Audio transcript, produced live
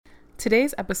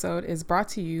Today's episode is brought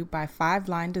to you by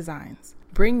 5Line Designs.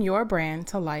 Bring your brand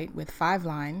to light with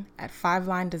 5Line at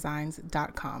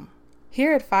fivelinedesigns.com.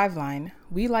 Here at 5Line,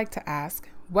 we like to ask,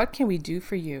 what can we do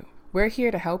for you? We're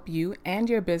here to help you and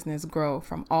your business grow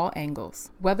from all angles.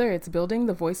 Whether it's building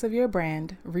the voice of your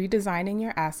brand, redesigning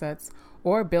your assets,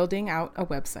 or building out a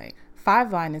website,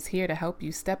 5Line is here to help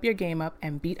you step your game up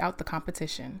and beat out the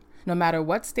competition. No matter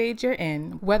what stage you're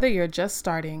in, whether you're just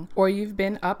starting or you've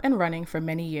been up and running for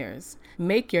many years,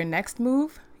 make your next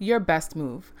move your best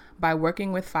move by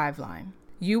working with 5Line.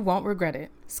 You won't regret it.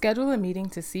 Schedule a meeting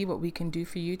to see what we can do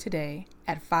for you today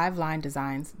at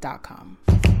fivelinedesigns.com.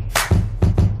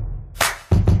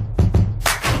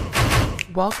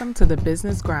 Welcome to the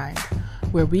Business Grind,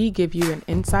 where we give you an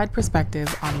inside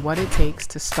perspective on what it takes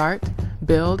to start,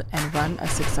 build, and run a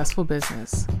successful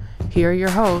business. Here are your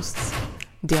hosts,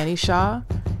 Danny Shaw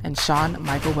and Sean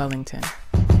Michael Wellington.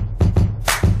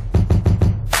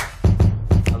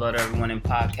 Hello to everyone in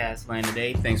podcast land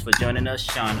today. Thanks for joining us.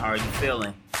 Sean, how are you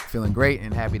feeling? Feeling great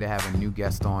and happy to have a new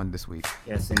guest on this week.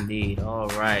 Yes, indeed. All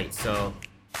right. So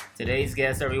today's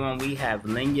guest, everyone, we have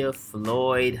Lynya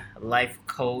Floyd, life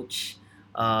coach,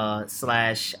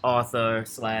 slash author,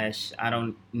 slash I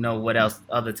don't know what else,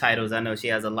 other titles. I know she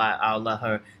has a lot. I'll let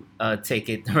her take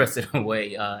it the rest of the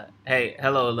way. Hey,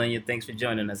 hello, Lynya. Thanks for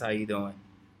joining us. How you doing?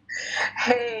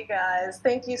 Hey, guys.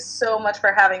 Thank you so much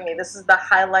for having me. This is the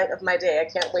highlight of my day. I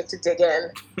can't wait to dig in.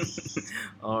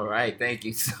 All right. Thank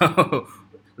you. So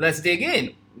let's dig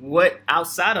in. What,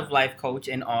 outside of life coach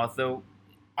and author,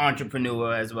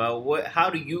 entrepreneur as well,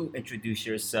 how do you introduce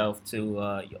yourself to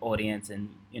your audience and,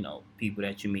 people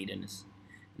that you meet in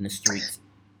the streets?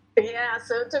 Yeah,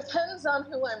 so it depends on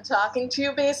who I'm talking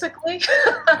to, basically.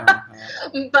 Uh-huh.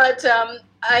 But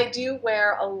I do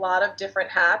wear a lot of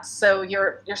different hats. So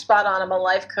you're spot on. I'm a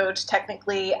life coach.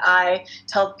 Technically, I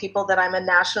tell people that I'm a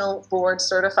national board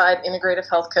certified integrative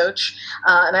health coach,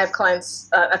 and I have clients.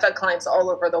 I've had clients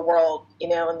all over the world. In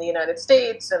the United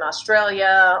States, in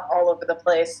Australia, all over the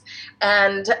place.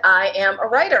 And I am a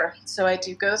writer. So I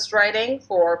do ghost writing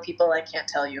for people I can't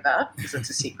tell you about because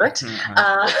it's a secret. And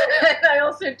I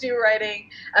also do writing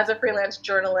as a freelance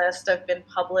journalist. I've been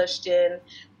published in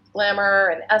Glamour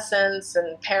and Essence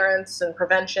and Parents and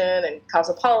Prevention and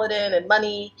Cosmopolitan and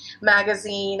Money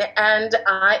magazine. And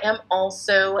I am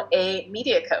also a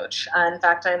media coach. In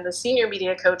fact, I'm the senior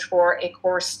media coach for a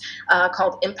course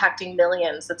called Impacting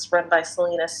Millions that's run by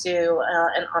Selena Sue,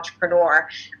 an entrepreneur,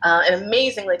 an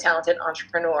amazingly talented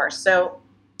entrepreneur. So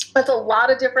that's a lot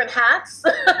of different hats.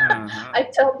 Uh-huh. I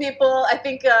tell people,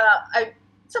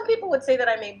 some people would say that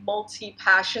I'm a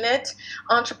multi-passionate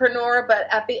entrepreneur, but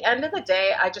at the end of the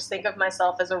day, I just think of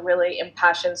myself as a really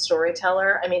impassioned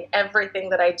storyteller. I mean, everything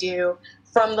that I do,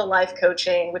 from the life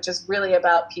coaching, which is really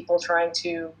about people trying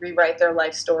to rewrite their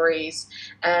life stories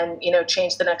and,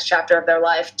 change the next chapter of their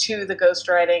life, to the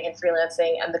ghostwriting and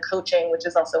freelancing and the coaching, which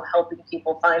is also helping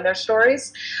people find their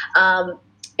stories.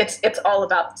 It's all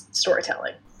about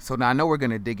storytelling. So now I know we're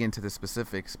going to dig into the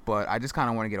specifics, but I just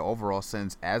kind of want to get an overall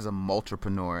sense as a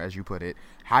multipreneur, as you put it.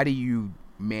 How do you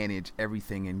manage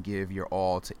everything and give your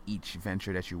all to each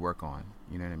venture that you work on?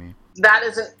 You know what I mean? That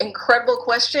is an incredible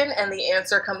question, and the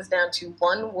answer comes down to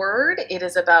one word. It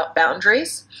is about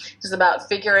boundaries. It's about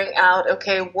figuring out,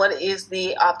 okay, what is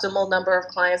the optimal number of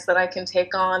clients that I can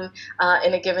take on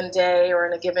in a given day or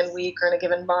in a given week or in a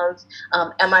given month?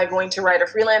 Am I going to write a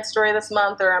freelance story this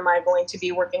month, or am I going to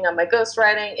be working on my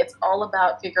ghostwriting? It's all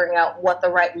about figuring out what the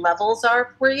right levels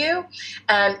are for you.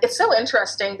 And it's so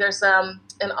interesting. There's an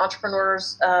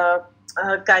entrepreneur's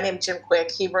a guy named Jim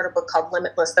Quick. He wrote a book called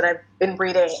Limitless that I've been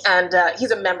reading, and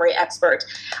he's a memory expert.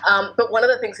 But one of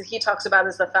the things that he talks about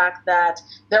is the fact that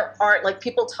there aren't,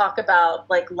 people talk about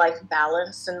life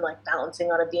balance and balancing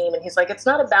on a beam, and he's like, it's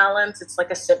not a balance, it's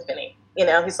like a symphony.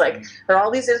 He's like, there are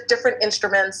all these different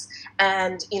instruments,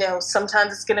 and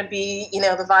sometimes it's going to be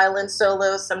the violin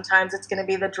solos, sometimes it's going to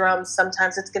be the drums,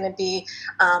 sometimes it's going to be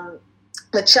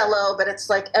the cello, but it's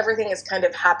like everything is kind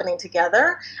of happening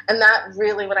together. And that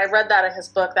really, when I read that in his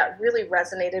book, that really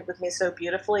resonated with me so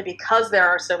beautifully, because there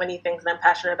are so many things that I'm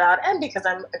passionate about, and because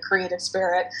I'm a creative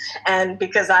spirit, and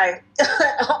because I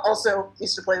also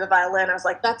used to play the violin. I was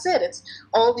like, that's it. It's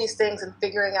all these things and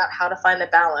figuring out how to find the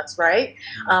balance, right,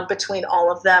 between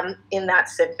all of them in that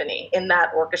symphony, in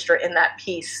that orchestra, in that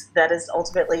piece that is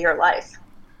ultimately your life.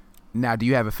 Now, do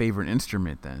you have a favorite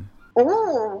instrument then?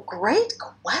 Oh, great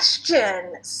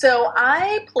question. So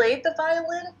I played the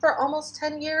violin for almost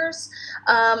 10 years.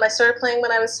 I started playing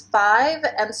when I was 5,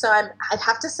 and so I'd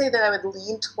have to say that I would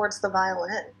lean towards the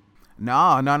violin. No.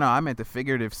 I meant the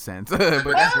figurative sense, but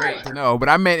that's great to know. But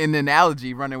I meant in the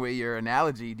analogy, running with your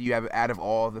analogy. Do you have, out of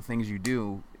all the things you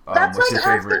do, That's what's like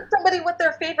your asking favorite? somebody what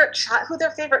their favorite who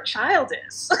their favorite child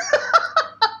is.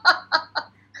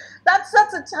 That's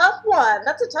a tough one.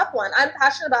 That's a tough one. I'm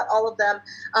passionate about all of them.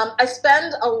 I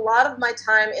spend a lot of my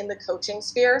time in the coaching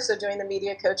sphere, so doing the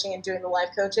media coaching and doing the life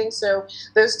coaching. So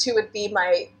those two would be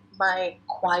my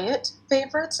quiet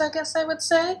favorites, I guess I would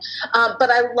say. But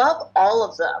I love all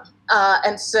of them,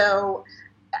 and so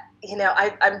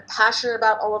I'm passionate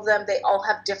about all of them. They all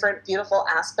have different beautiful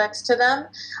aspects to them,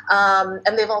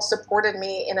 and they've all supported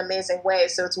me in amazing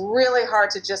ways. So it's really hard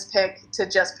to just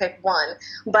pick one.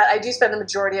 But I do spend the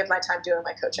majority of my time doing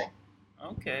my coaching.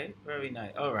 Okay, very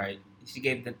nice. All right, she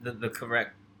gave the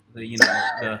correct,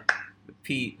 the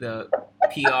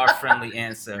PR friendly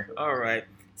answer. All right,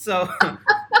 so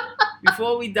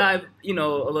before we dive, a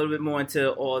little bit more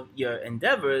into all your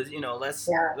endeavors,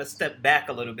 let's step back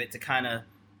a little bit to kind of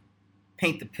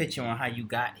paint the picture on how you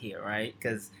got here, right?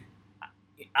 Because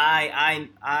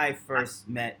I first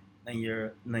met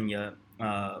Lynya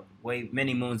way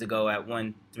many moons ago at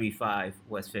 135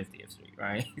 West 50th Street,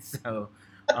 right? So,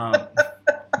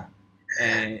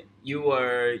 and you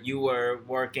were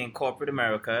working corporate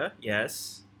America,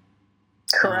 yes.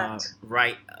 Correct.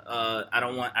 Right.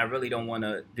 I really don't want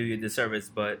to do you a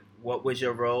disservice, but what was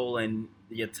your role and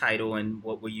your title, and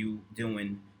what were you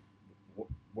doing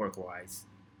work-wise?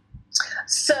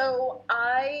 So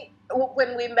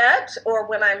when we met, or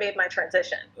when I made my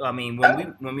transition? I mean,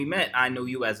 when we met, I knew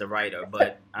you as a writer,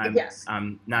 but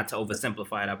I'm not to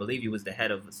oversimplify it. I believe you was the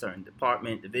head of a certain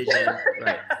department, division,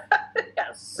 right?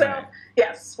 Yes. So right.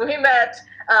 Yes, when we met,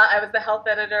 I was the health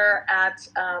editor at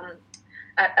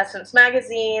Essence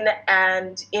Magazine,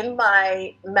 and in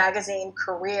my magazine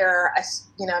career, I've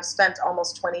spent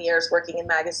almost 20 years working in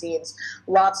magazines,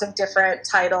 lots of different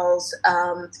titles,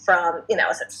 from, I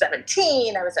was at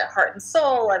 17, I was at Heart and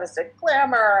Soul, I was at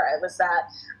Glamour, I was at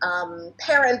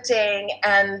Parenting,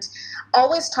 and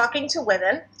always talking to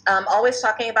women, always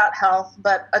talking about health,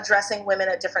 but addressing women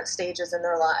at different stages in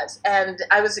their lives. And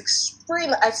I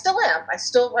still am. I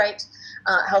still write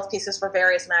health pieces for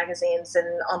various magazines and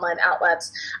online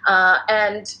outlets.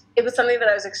 And it was something that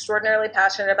I was extraordinarily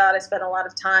passionate about. I spent a lot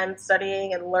of time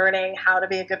studying and learning how to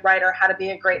be a good writer, how to be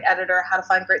a great editor, how to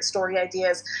find great story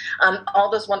ideas, all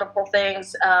those wonderful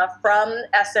things. From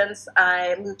Essence,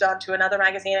 I moved on to another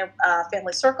magazine,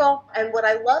 Family Circle. And what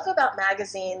I love about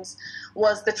magazines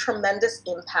was the tremendous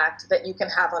impact that you can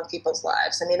have on people's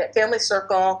lives. I mean, at Family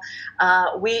Circle,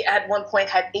 we at one point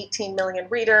had 18 million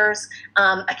readers.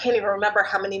 I can't even remember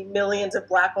how many millions of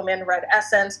Black women read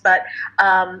Essence, but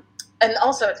and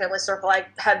also at Family Circle, I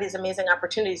had these amazing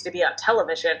opportunities to be on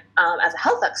television as a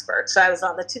health expert. So I was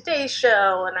on the Today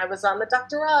Show, and I was on the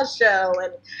Dr. Oz Show,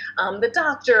 and the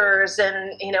Doctors,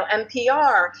 and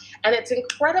NPR. And it's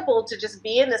incredible to just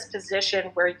be in this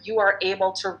position where you are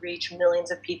able to reach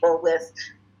millions of people with,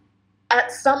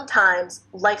 at sometimes,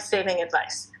 life-saving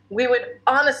advice. We would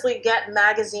honestly get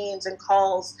magazines and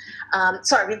calls,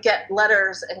 we'd get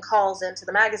letters and calls into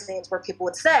the magazines where people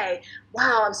would say,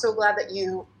 wow, I'm so glad that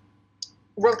you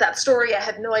wrote that story. I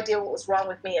had no idea what was wrong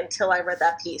with me until I read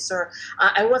that piece. Or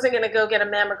I wasn't going to go get a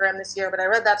mammogram this year, but I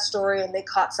read that story and they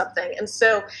caught something. And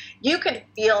so you could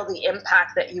feel the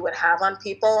impact that you would have on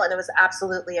people, and it was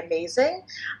absolutely amazing.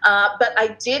 But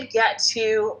I did get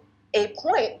to a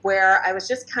point where I was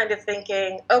just kind of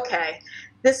thinking, okay,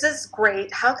 this is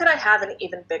great. How could I have an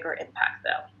even bigger impact,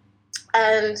 though?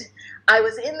 And I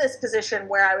was in this position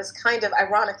where I was kind of,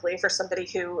 ironically, for somebody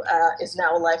who is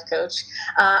now a life coach,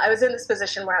 I was in this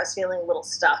position where I was feeling a little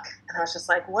stuck. And I was just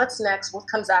like, what's next? What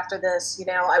comes after this?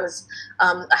 I was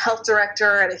a health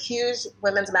director at a huge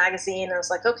women's magazine. And I was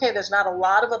like, okay, there's not a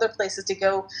lot of other places to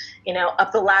go,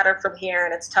 up the ladder from here.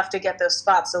 And it's tough to get those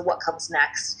spots. So what comes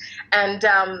next? And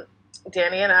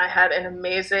Danny and I had an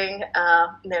amazing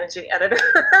managing editor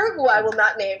who I will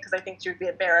not name because I think she would be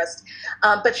embarrassed.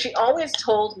 But she always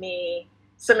told me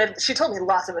she told me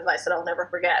lots of advice that I'll never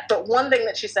forget. But one thing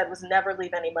that she said was never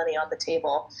leave any money on the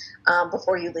table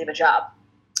before you leave a job.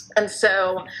 And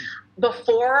so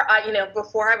before I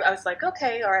was like,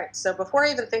 okay, all right. So before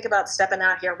I even think about stepping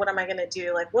out here, what am I going to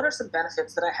do? Like, what are some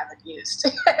benefits that I haven't used?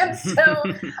 And so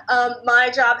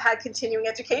my job had continuing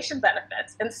education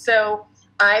benefits. And so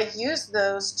I used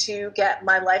those to get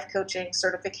my life coaching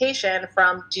certification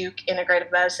from Duke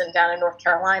Integrative Medicine down in North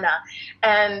Carolina.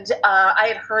 And I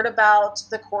had heard about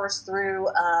the course through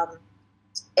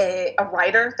a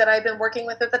writer that I'd been working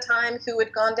with at the time who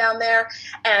had gone down there.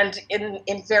 And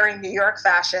in very New York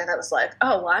fashion, I was like,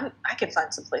 oh, well, I can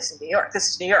find some place in New York. This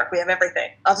is New York. We have everything.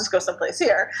 I'll just go someplace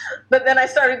here. But then I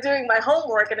started doing my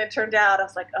homework, and it turned out I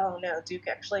was like, oh, no, Duke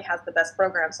actually has the best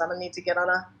program. So I'm going to need to get on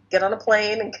a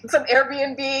plane and get some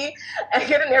Airbnb and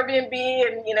get an Airbnb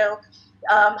and,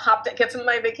 get some of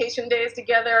my vacation days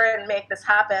together and make this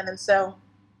happen. And so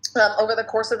over the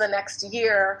course of the next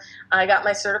year, I got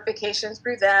my certifications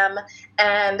through them,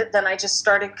 and then I just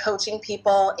started coaching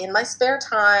people in my spare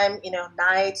time,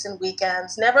 nights and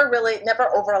weekends, never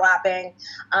overlapping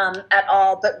at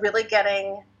all, but really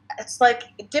it's like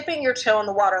dipping your toe in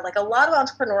the water. Like a lot of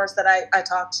entrepreneurs that I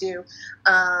talk to,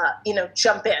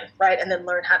 jump in, right, and then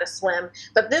learn how to swim.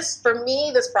 But for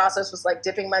me, this process was like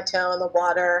dipping my toe in the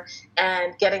water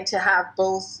and getting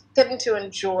to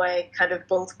enjoy kind of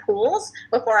both pools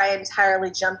before I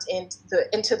entirely jumped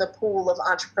into the pool of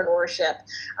entrepreneurship,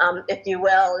 if you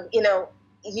will.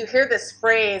 You hear this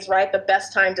phrase, right? The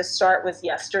best time to start was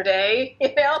yesterday,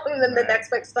 and then the next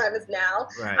best time is now.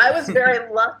 Right. I was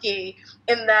very lucky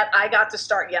in that I got to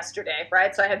start yesterday,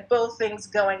 right? So I had both things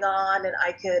going on, and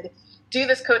I could do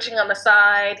this coaching on the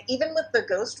side. Even with the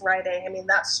ghostwriting,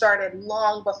 that started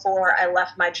long before I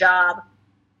left my job.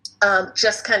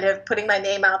 Just kind of putting my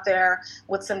name out there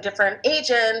with some different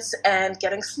agents and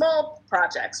getting small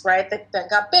projects, right, that then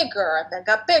got bigger and then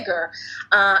got bigger.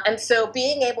 And so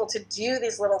being able to do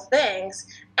these little things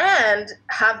and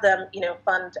have them,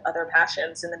 fund other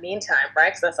passions in the meantime,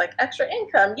 right? So that's like extra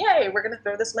income. Yay, we're going to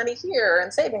throw this money here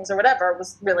and savings or whatever.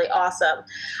 Was really awesome.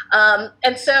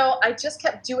 And so I just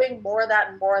kept doing more of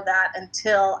that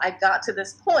until I got to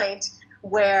this point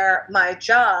where my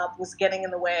job was getting in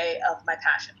the way of my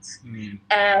passions.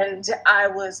 And I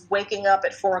was waking up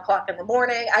at 4:00 in the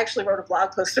morning. I actually wrote a blog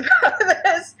post about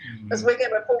this. I was waking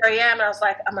up at 4 a.m. and I was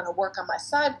like, I'm going to work on my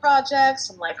side projects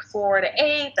from like 4 to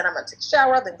 8. Then I'm going to take a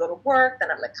shower, then go to work. Then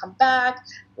I'm going to come back,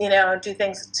 and do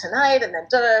things tonight and then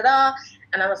da-da-da.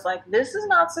 And I was like, this is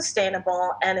not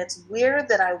sustainable. And it's weird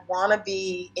that I want to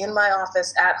be in my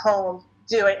office at home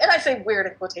doing, and I say weird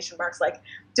in quotation marks, like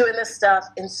doing this stuff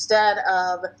instead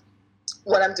of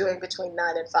what I'm doing between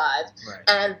 9 and 5. Right.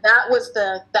 And that was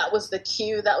the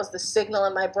cue, that was the signal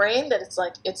in my brain that it's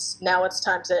like, it's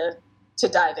time to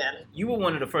dive in. You were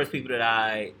one of the first people that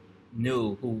I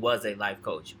knew who was a life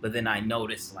coach, but then I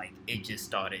noticed like it just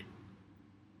started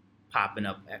popping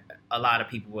up. A lot of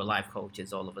people were life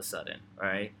coaches all of a sudden,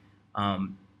 right?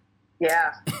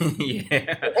 Yeah. Yeah.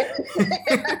 Yeah.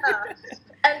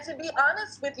 And to be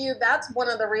honest with you, that's one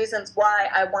of the reasons why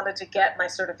I wanted to get my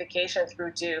certification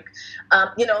through Duke.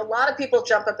 A lot of people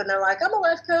jump up and they're like, I'm a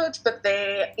life coach, but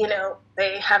they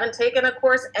haven't taken a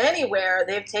course anywhere.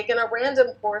 They've taken a random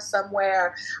course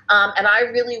somewhere. And I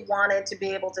really wanted to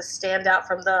be able to stand out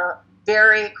from the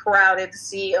very crowded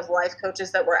sea of life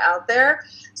coaches that were out there.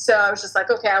 So I was just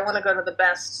like, okay, I want to go to the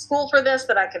best school for this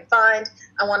that I can find.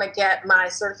 I want to get my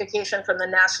certification from the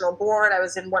national board. I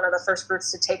was in one of the first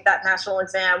groups to take that national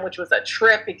exam, which was a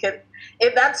trip because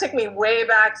that took me way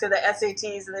back to the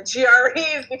SATs and the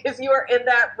GREs, because you are in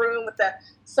that room with the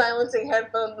silencing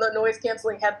headphones, the noise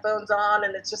canceling headphones on.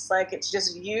 And it's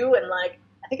just you and like,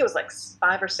 I think it was like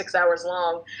 5 or 6 hours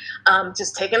long,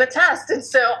 just taking a test. And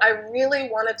so I really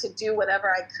wanted to do whatever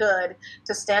I could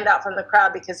to stand out from the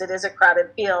crowd, because it is a crowded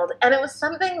field. And it was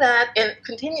something that, it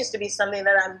continues to be something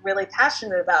that I'm really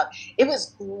passionate about. It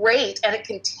was great, and it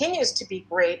continues to be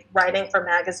great writing for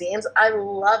magazines. I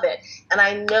love it. And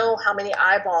I know how many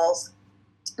eyeballs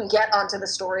get onto the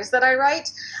stories that I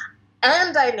write.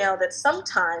 And I know that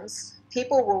sometimes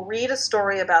people will read a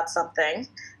story about something.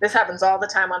 This happens all the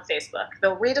time on Facebook.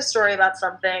 They'll read a story about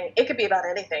something. It could be about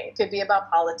anything. It could be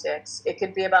about politics. It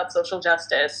could be about social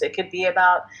justice. It could be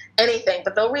about anything.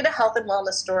 But they'll read a health and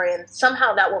wellness story, and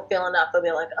somehow that will feel enough. They'll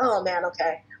be like, oh, man,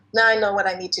 okay, now I know what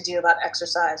I need to do about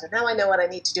exercise, or now I know what I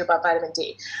need to do about vitamin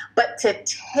D. But to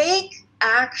take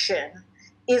action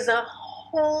is a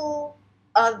whole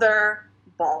other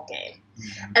ballgame.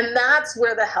 And that's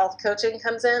where the health coaching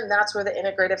comes in. That's where the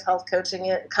integrative health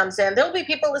coaching comes in. There'll be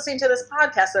people listening to this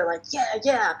podcast that are like, yeah,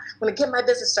 I want to get my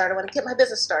business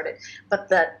started. But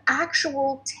the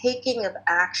actual taking of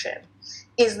action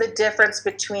is the difference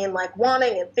between like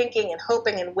wanting and thinking and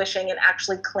hoping and wishing and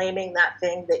actually claiming that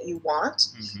thing that you want.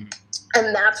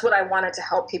 And that's what I wanted to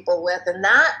help people with. And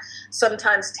that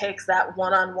sometimes takes that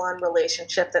one-on-one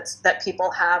relationship that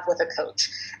people have with a coach,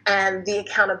 and the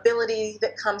accountability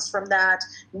that comes from that,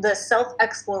 the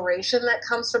self-exploration that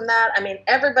comes from that. I mean,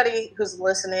 everybody who's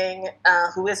listening,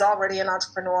 who is already an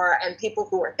entrepreneur, and people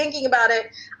who are thinking about it,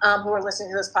 who are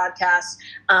listening to this podcast,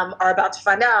 are about to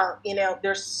find out,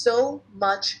 there's so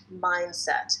much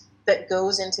mindset that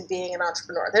goes into being an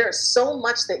entrepreneur. There is so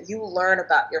much that you learn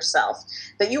about yourself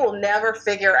that you will never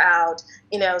figure out,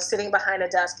 sitting behind a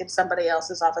desk in somebody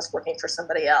else's office working for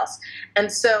somebody else.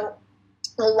 And so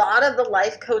a lot of the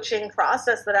life coaching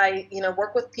process that I,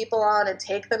 work with people on and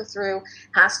take them through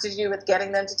has to do with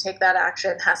getting them to take that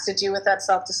action, has to do with that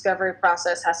self-discovery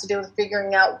process, has to do with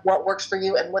figuring out what works for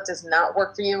you and what does not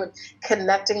work for you, and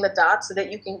connecting the dots so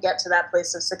that you can get to that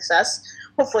place of success,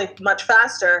 hopefully much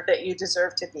faster, that you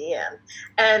deserve to be in.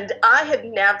 And I had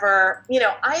never,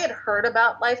 I had heard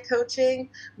about life coaching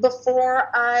before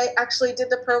I actually did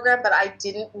the program, but I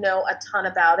didn't know a ton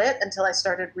about it until I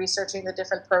started researching the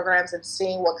different programs and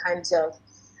seeing what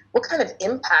kind of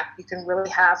impact you can really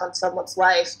have on someone's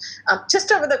life,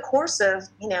 just over the course of,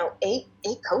 eight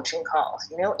coaching calls,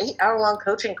 8-hour-long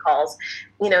coaching calls,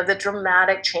 the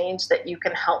dramatic change that you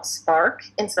can help spark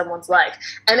in someone's life.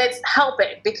 And it's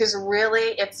helping, because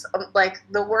really it's like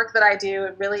the work that I do,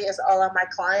 it really is all on my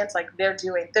clients. Like they're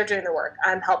doing the work.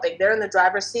 I'm helping. They're in the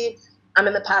driver's seat. I'm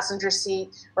in the passenger seat,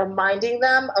 reminding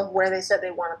them of where they said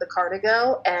they wanted the car to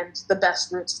go and the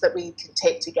best routes that we can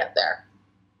take to get there.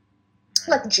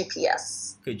 Like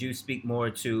GPS. Could you speak more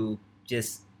to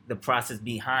just the process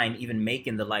behind even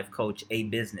making the life coach a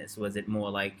business? Was it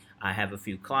more like, I have a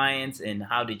few clients, and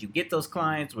how did you get those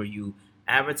clients? Were you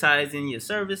advertising your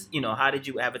service? How did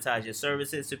you advertise your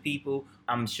services to people?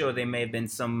 I'm sure there may have been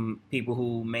some people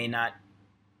who may not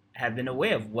have been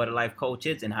aware of what a life coach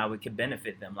is and how it could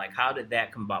benefit them. Like, how did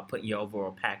that come about, putting your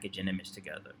overall package and image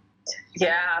together?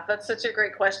 Yeah, that's such a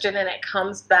great question. And it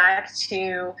comes back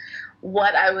to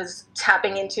what I was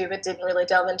tapping into but didn't really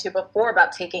delve into before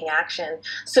about taking action.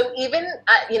 So even,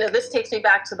 this takes me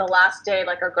back to the last day,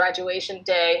 like our graduation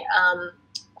day,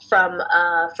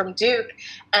 from Duke.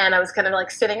 And I was kind of like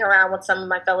sitting around with some of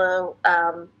my fellow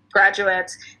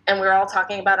graduates, and we were all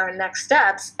talking about our next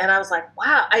steps. And I was like,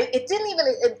 wow,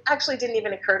 it actually didn't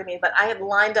even occur to me, but I had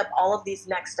lined up all of these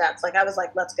next steps. Like I was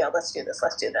like, let's go, let's do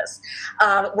this.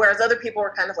 Whereas other people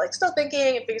were kind of like still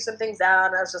thinking and figure some things out.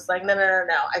 And I was just like, no.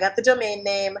 I got the domain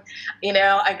name,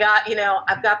 I've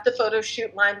got the photo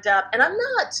shoot lined up. And I'm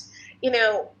not,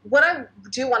 what I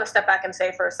do want to step back and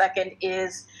say for a second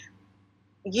is,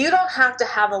 you don't have to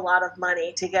have a lot of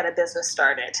money to get a business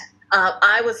started.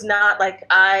 I was not like,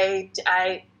 I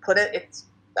put it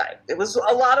was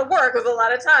a lot of work, it was a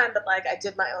lot of time, but like I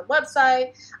did my own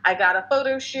website. I got a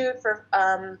photo shoot for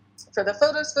the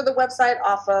photos for the website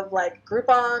off of like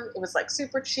Groupon. It was like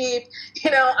super cheap.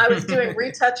 I was doing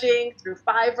retouching through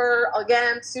Fiverr,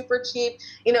 again, super cheap.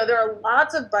 There are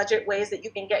lots of budget ways that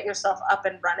you can get yourself up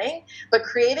and running, but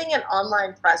creating an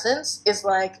online presence is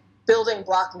like building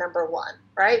block number one,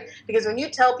 right? Because when you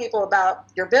tell people about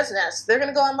your business, they're going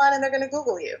to go online and they're going to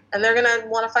Google you, and they're going to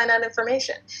want to find out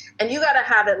information. And you got to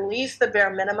have at least the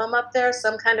bare minimum up there,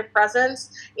 some kind of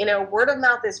presence. Word of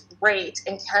mouth is great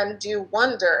and can do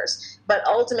wonders, but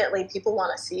ultimately people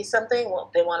want to see something.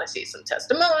 Well, they want to see some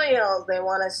testimonials. They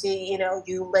want to see,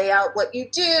 you lay out what you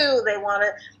do. They want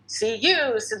to see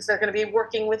you, since they're going to be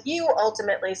working with you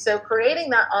ultimately. So creating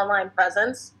that online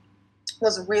presence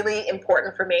was really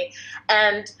important for me.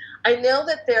 And I know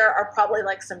that there are probably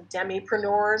like some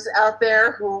demipreneurs out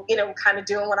there who, kind of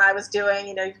doing what I was doing.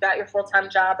 You've got your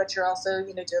full-time job, but you're also,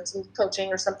 doing some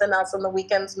coaching or something else on the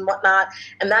weekends and whatnot.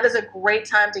 And that is a great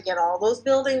time to get all those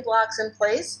building blocks in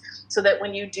place so that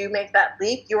when you do make that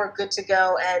leap, you are good to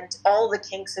go and all the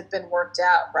kinks have been worked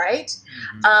out, right?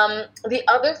 Mm-hmm. The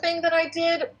other thing that I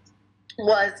did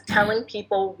was telling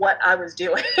people what I was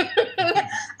doing.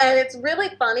 And it's really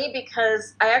funny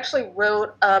because I actually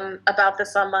wrote about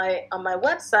this on my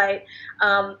website.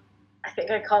 I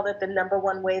think I called it the number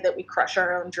one way that we crush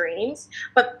our own dreams.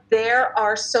 But there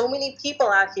are so many people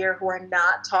out here who are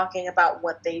not talking about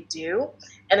what they do.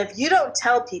 And if you don't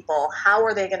tell people, how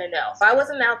are they going to know? If I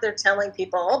wasn't out there telling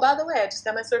people, oh, by the way, I just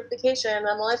got my certification,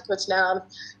 I'm a life coach now.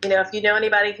 If you know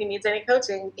anybody who needs any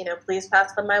coaching, please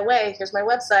pass them my way. Here's my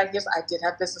website. I did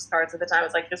have business cards at the time.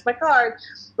 It's like, here's my card.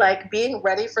 Like, being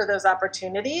ready for those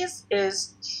opportunities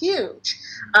is huge.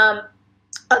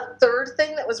 A third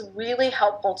thing that was really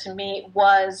helpful to me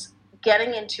was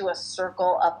getting into a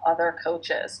circle of other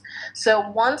coaches. So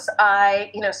once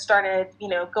I, started,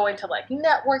 going to like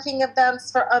networking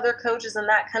events for other coaches and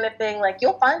that kind of thing, like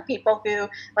you'll find people who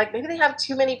like maybe they have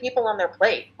too many people on their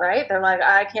plate, right? They're like,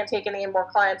 I can't take any more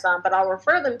clients on, but I'll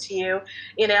refer them to you,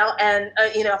 and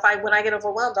when I get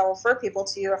overwhelmed, I'll refer people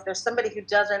to you. If there's somebody who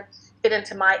doesn't fit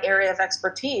into my area of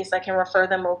expertise, I can refer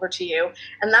them over to you.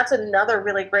 And that's another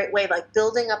really great way, like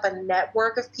building up a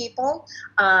network of people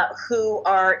who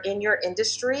are in your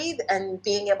industry and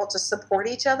being able to support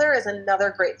each other is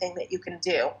another great thing that you can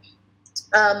do.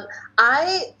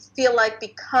 I feel like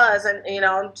because, and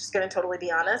I'm just going to totally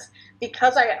be honest,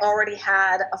 because I already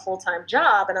had a full-time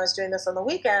job and I was doing this on the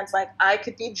weekends, like I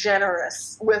could be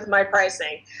generous with my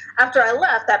pricing. After I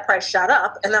left, that price shot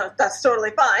up, and that's totally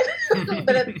fine.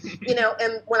 But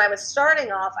and when I was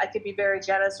starting off, I could be very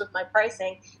generous with my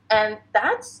pricing, and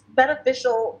that's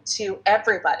beneficial to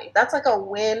everybody. That's like a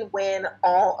win-win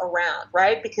all around,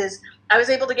 right? Because I was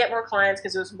able to get more clients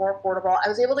because it was more affordable. I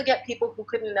was able to get people who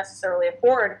couldn't necessarily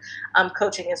afford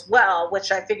coaching as well,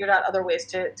 which I figured out other ways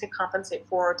to compensate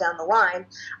for down the line.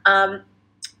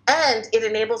 And it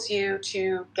enables you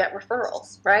to get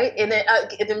referrals, right? And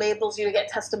it enables you to get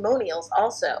testimonials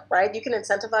also, right? You can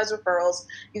incentivize referrals.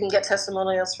 You can get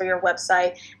testimonials for your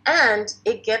website, and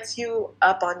it gets you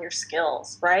up on your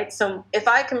skills, right? So if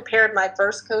I compared my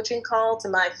first coaching call to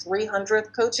my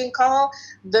 300th coaching call,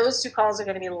 those two calls are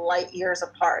going to be light years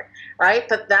apart, right?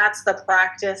 But that's the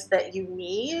practice that you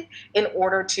need in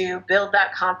order to build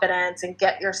that confidence and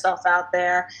get yourself out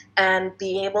there and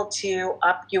be able to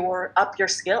up your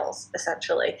skills,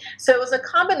 essentially. So it was a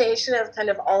combination of kind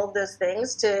of all of those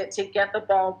things to get the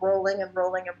ball rolling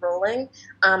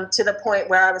to the point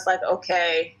where I was like,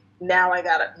 okay, now I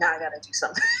gotta do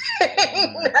something. now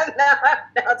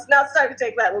it's starting to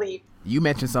take that leap. You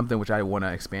mentioned something which I want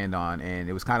to expand on, and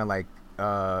it was kind of like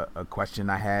a question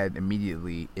I had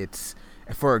immediately. It's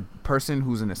for a person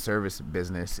who's in a service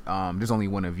business, there's only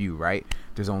one of you, right?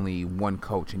 There's only one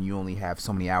coach, and you only have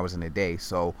so many hours in a day.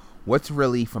 So what's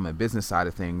really, from a business side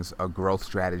of things, a growth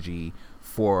strategy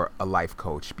for a life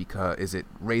coach? Because is it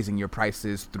raising your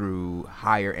prices through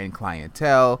higher end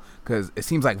clientele? Because it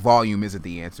seems like volume isn't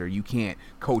the answer. You can't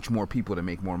coach more people to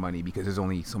make more money because there's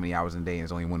only so many hours in a day and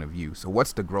there's only one of you. So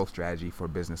what's the growth strategy for a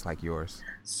business like yours?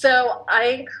 So I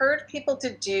encourage people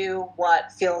to do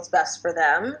what feels best for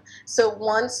them. So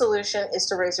one solution is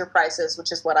to raise your prices,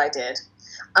 which is what I did.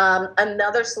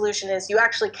 Another solution is you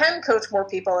actually can coach more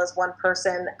people as one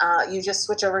person. You just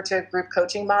switch over to a group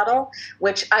coaching model,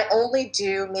 which I only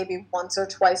do maybe once or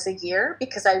twice a year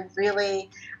because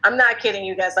I'm not kidding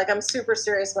you guys. Like, I'm super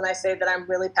serious when I say that I'm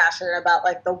really passionate about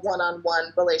like the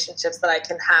one-on-one relationships that I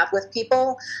can have with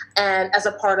people, and as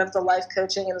a part of the life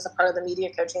coaching and as a part of the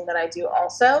media coaching that I do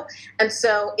also. And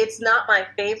so it's not my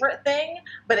favorite thing,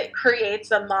 but it creates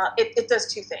it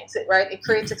does two things, right? It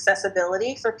creates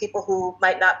accessibility for people who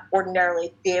might not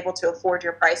ordinarily be able to afford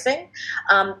your pricing.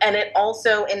 And it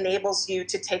also enables you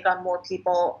to take on more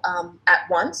people at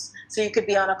once. So you could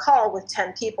be on a call with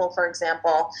 10 people, for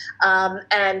example,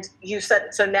 and you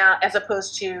said, so now as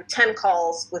opposed to 10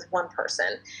 calls with one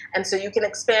person. And so you can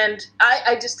expand.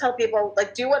 I just tell people,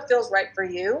 like, do what feels right for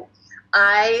you.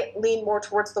 I lean more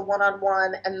towards the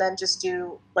one-on-one and then just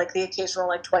do like the occasional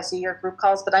like twice a year group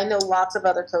calls. But I know lots of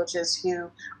other coaches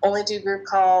who only do group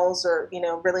calls or,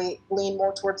 really lean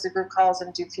more towards the group calls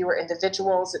and do fewer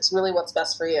individuals. It's really what's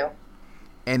best for you.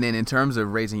 And then in terms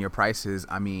of raising your prices,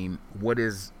 I mean, what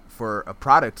is, for a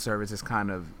product service, it's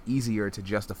kind of easier to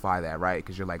justify that, right?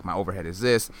 Because you're like, my overhead is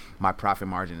this, my profit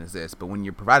margin is this. But when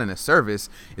you're providing a service,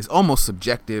 it's almost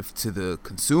subjective to the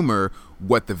consumer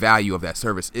what the value of that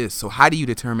service is. So how do you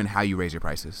determine how you raise your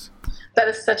prices? That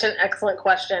is such an excellent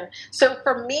question. So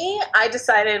for me, I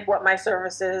decided what my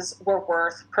services were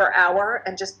worth per hour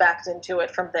and just backed into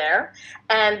it from there.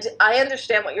 And I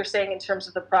understand what you're saying in terms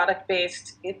of the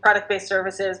product-based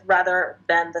services rather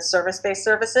than the service-based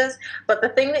services. But the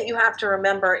thing that you have to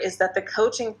remember is that the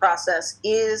coaching process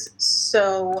is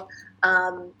so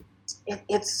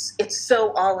it's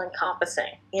so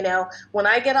all-encompassing. When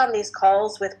I get on these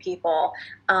calls with people,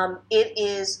 it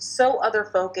is so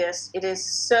other-focused. It is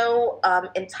so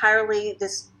entirely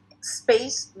this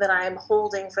space that I am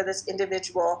holding for this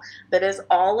individual that is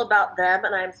all about them,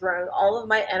 and I'm throwing all of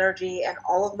my energy and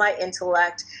all of my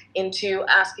intellect into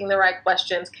asking the right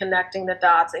questions, connecting the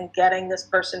dots, and getting this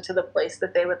person to the place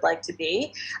that they would like to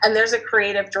be. And there's a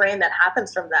creative drain that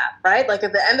happens from that, right? Like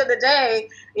at the end of the day,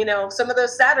 some of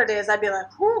those Saturdays I'd be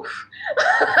like, whew,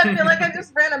 I feel like I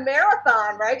just ran a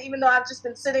marathon, right? Even though I've just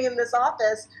been sitting in this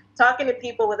office talking to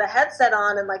people with a headset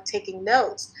on and like taking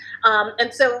notes.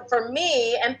 And so for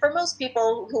me, and for most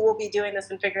people who will be doing this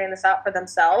and figuring this out for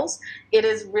themselves, it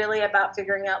is really about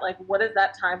figuring out like, what is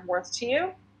that time worth to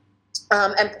you?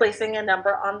 And placing a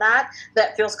number on that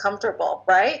feels comfortable,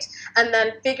 right? And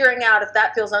then figuring out if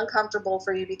that feels uncomfortable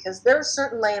for you, because there's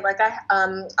certainly, like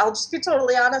I'll just be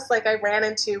totally honest, like I ran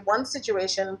into one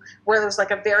situation where there was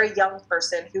like a very young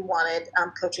person who wanted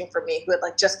coaching from me, who had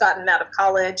like just gotten out of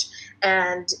college,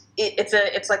 and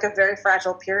it's like a very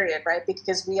fragile period, right?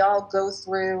 Because we all go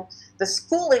through the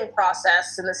schooling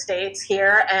process in the States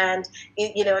here, and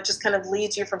it just kind of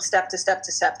leads you from step to step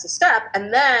to step to step,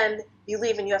 and then you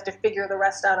leave and you have to figure the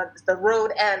rest out. The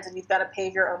road ends and you've got to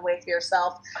pave your own way for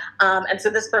yourself. And so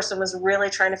this person was really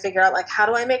trying to figure out, like, how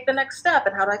do I make the next step,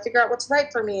 and how do I figure out what's right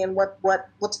for me and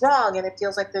what's wrong? And it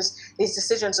feels like these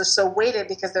decisions are so weighted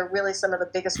because they're really some of the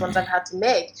biggest ones I've had to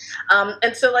make.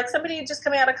 And so like somebody just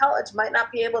coming out of college might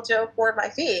not be able to afford my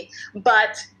fee,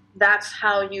 but that's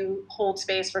how you hold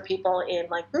space for people in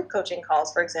like group coaching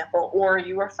calls, for example, or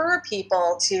you refer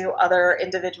people to other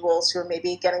individuals who are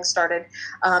maybe getting started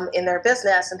in their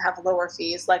business and have lower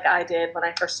fees like I did when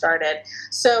I first started.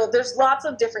 So there's lots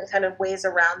of different kind of ways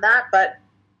around that. But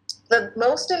the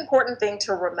most important thing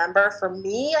to remember for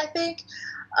me, I think,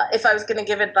 if I was going to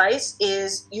give advice,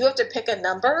 is you have to pick a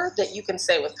number that you can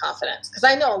say with confidence. Because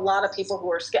I know a lot of people who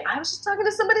are scared. I was just talking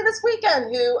to somebody this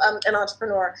weekend who, an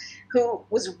entrepreneur, who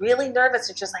was really nervous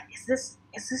and just like, is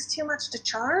this too much to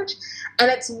charge? And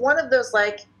it's one of those,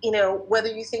 like, whether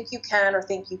you think you can or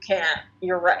think you can't,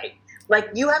 you're right.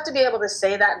 Like, you have to be able to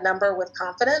say that number with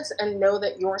confidence and know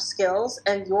that your skills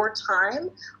and your time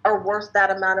are worth that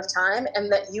amount of time,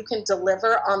 and that you can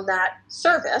deliver on that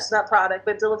service, not product,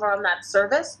 but deliver on that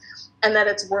service, and that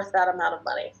it's worth that amount of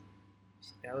money.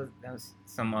 That was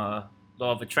some law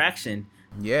of attraction.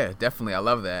 Yeah, definitely. I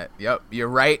love that. Yep, you're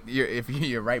right.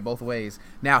 You're right both ways.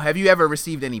 Now, have you ever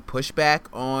received any pushback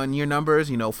on your numbers?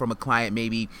 From a client,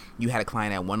 maybe you had a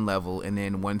client at one level, and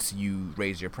then once you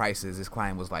raised your prices, this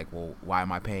client was like, "Well, why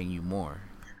am I paying you more?"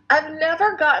 I've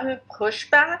never gotten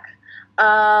pushback.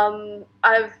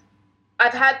 I've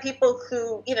had people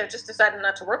who just decided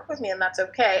not to work with me, and that's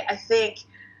okay. I think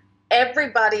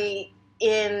everybody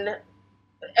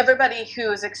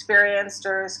who is experienced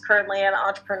or is currently an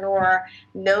entrepreneur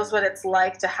knows what it's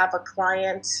like to have a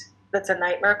client that's a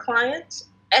nightmare client.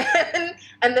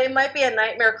 And they might be a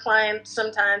nightmare client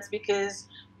sometimes because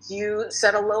you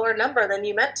set a lower number than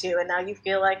you meant to, and now you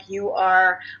feel like you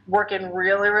are working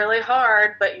really, really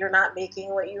hard, but you're not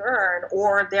making what you earn,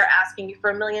 or they're asking you for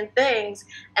a million things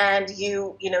and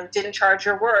you didn't charge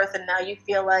your worth, and now you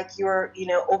feel like you're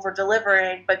over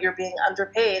delivering, but you're being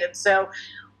underpaid. And so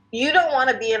you don't want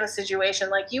to be in a situation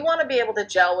like, you want to be able to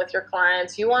gel with your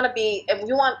clients. You want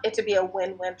it to be a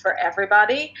win-win for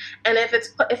everybody. And if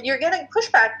you're getting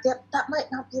pushback, that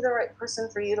might not be the right person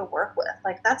for you to work with.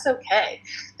 Like, that's okay.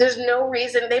 There's no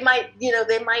reason. They might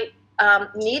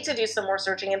need to do some more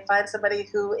searching and find somebody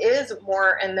who is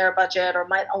more in their budget or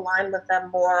might align with them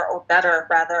more, or better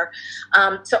rather.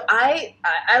 So I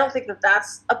don't think that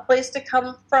that's a place to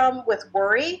come from with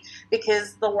worry,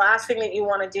 because the last thing that you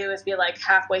want to do is be like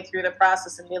halfway through the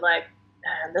process and be like,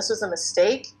 man, this was a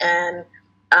mistake. And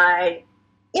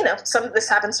this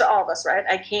happens to all of us, right?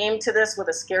 I came to this with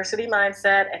a scarcity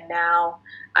mindset, and now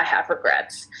I have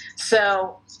regrets.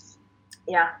 So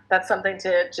yeah, that's something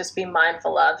to just be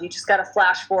mindful of. You just got to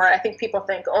flash forward. I think people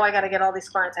think, oh, I got to get all these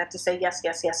clients. I have to say yes,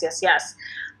 yes, yes, yes, yes.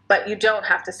 But you don't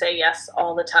have to say yes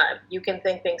all the time. You can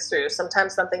think things through.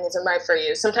 Sometimes something isn't right for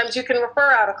you. Sometimes you can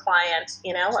refer out a client.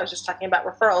 I was just talking about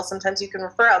referrals. Sometimes you can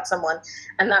refer out someone,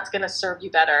 and that's going to serve you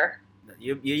better.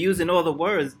 You're using all the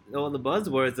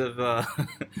buzzwords of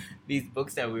these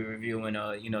books that we're reviewing.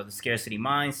 The scarcity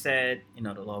mindset,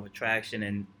 the law of attraction,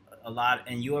 and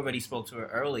and you already spoke to it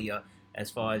earlier, as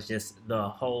far as just the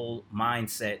whole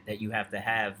mindset that you have to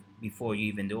have before you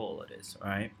even do all of this,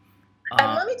 right?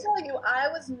 And let me tell you,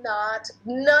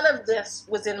 none of this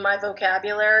was in my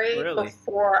vocabulary really?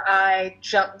 Before I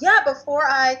jumped. Yeah, before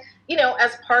I,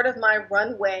 as part of my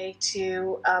runway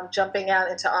to jumping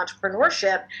out into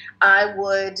entrepreneurship, I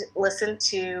would listen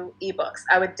to ebooks.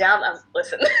 I would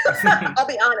listen. I'll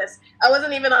be honest, I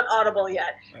wasn't even on Audible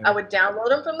yet. Right. I would download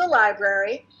them from the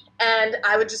library. And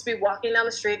I would just be walking down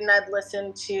the street and I'd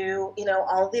listen to,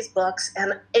 all of these books,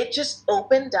 and it just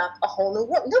opened up a whole new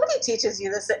world. Nobody teaches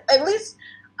you this. At least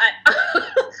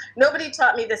nobody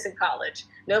taught me this in college.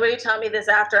 Nobody taught me this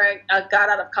after I got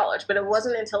out of college. But it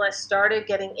wasn't until I started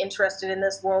getting interested in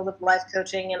this world of life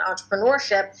coaching and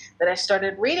entrepreneurship that I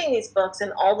started reading these books,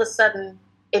 and all of a sudden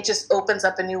it just opens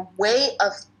up a new way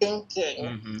of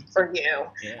thinking for you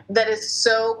that is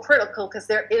so critical, because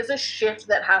there is a shift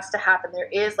that has to happen. There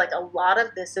is like a lot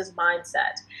of this is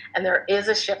mindset, and there is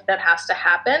a shift that has to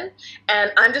happen.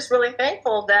 And I'm just really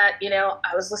thankful that,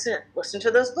 I was listening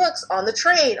to those books on the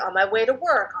train, on my way to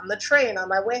work, on the train, on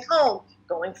my way home,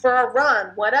 going for a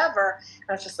run, whatever. And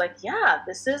I was just like, yeah,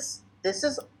 this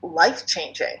is life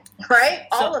changing, right?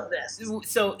 All of this.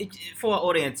 So for our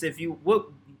audience,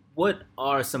 what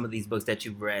are some of these books that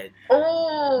you've read?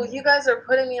 Oh, you guys are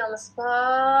putting me on the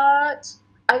spot.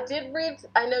 I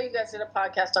know you guys did a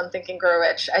podcast on Think and Grow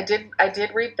Rich. I did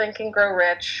read Think and Grow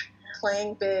Rich,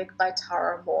 Playing Big by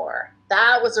Tara Moore.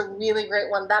 That was a really great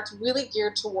one. That's really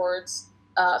geared towards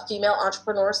female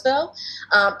entrepreneurs, though,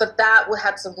 but that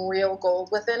had some real gold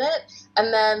within it.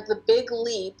 And then The Big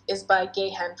Leap is by Gay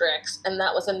Hendricks, and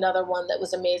that was another one that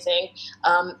was amazing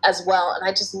as well. And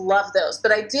I just love those.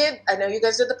 But I know you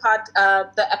guys did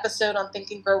the episode on Think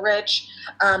and Grow Rich.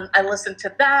 I listened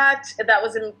to that. That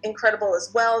was incredible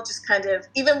as well. Just kind of,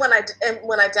 even when I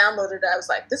downloaded it, I was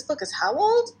like, this book is how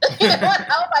old? How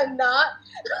have I not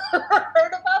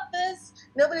heard about this?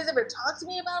 Nobody's ever talked to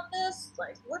me about this.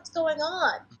 Like, what's going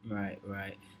on? Right.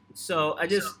 So I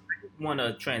just want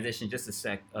to transition just a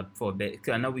sec for a bit,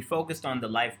 because I know we focused on the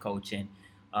life coaching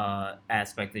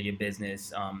aspect of your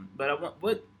business,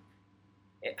 but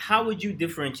how would you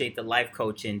differentiate the life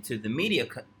coaching to the media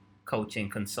coaching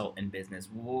consultant business?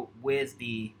 Where's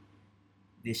the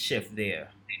shift there?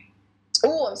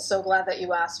 Oh, I'm so glad that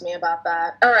you asked me about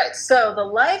that. All right, so the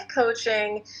life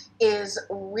coaching is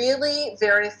really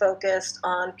very focused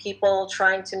on people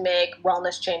trying to make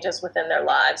wellness changes within their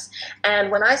lives.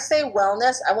 And when I say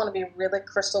wellness, I want to be really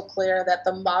crystal clear that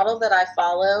the model that I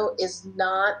follow is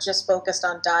not just focused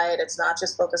on diet. It's not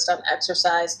just focused on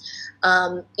exercise.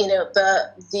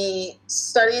 The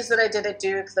studies that I did at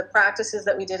Duke, the practices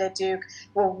that we did at Duke,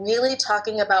 were really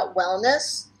talking about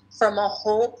wellness from a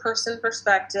whole person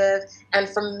perspective and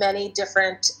from many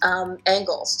different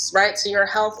angles, right? So your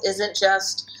health isn't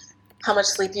just how much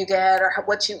sleep you get or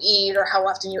what you eat or how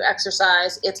often you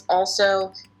exercise. It's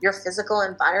also your physical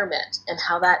environment and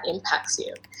how that impacts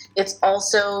you. It's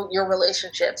also your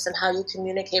relationships and how you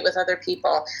communicate with other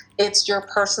people. It's your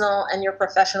personal and your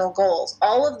professional goals.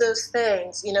 All of those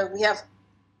things, we have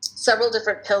several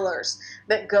different pillars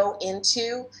that go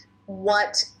into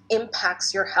what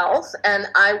impacts your health, and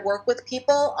I work with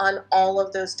people on all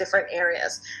of those different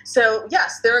areas. So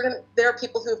yes, there are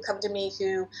people who have come to me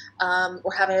who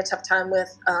were having a tough time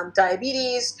with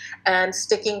diabetes and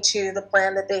sticking to the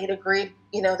plan that they had agreed,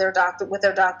 their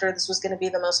doctor, this was going to be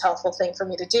the most helpful thing for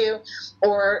me to do.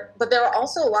 But there are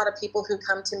also a lot of people who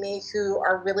come to me who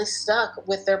are really stuck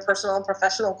with their personal and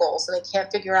professional goals, and they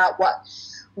can't figure out what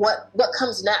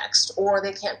comes next, or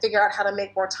they can't figure out how to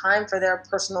make more time for their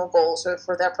personal goals or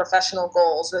for their professional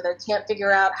goals, or they can't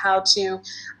figure out how to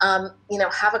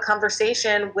have a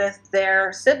conversation with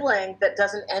their sibling that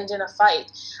doesn't end in a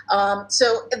fight.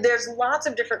 So there's lots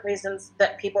of different reasons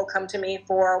that people come to me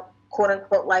for quote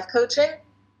unquote life coaching.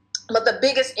 But the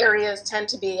biggest areas tend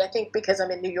to be, I think because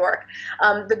I'm in New York,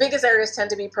 the biggest areas tend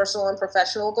to be personal and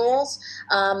professional goals.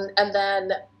 And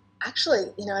then actually,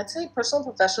 I'd say personal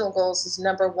and professional goals is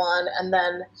number one, and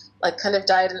then like kind of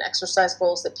diet and exercise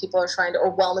goals that people are trying to,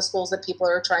 or wellness goals that people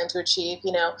are trying to achieve,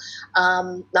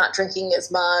 not drinking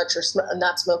as much or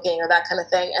not smoking or that kind of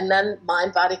thing. And then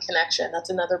mind-body connection, that's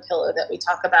another pillar that we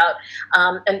talk about,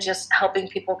 and just helping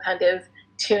people kind of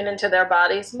tune into their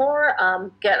bodies more,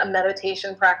 get a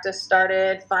meditation practice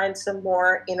started, find some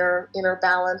more inner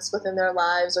balance within their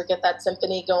lives, or get that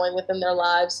symphony going within their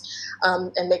lives,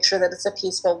 and make sure that it's a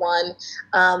peaceful one.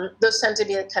 Those tend to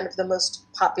be kind of the most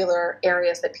popular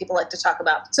areas that people like to talk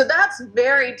about. So that's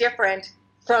very different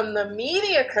from the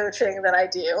media coaching that I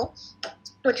do,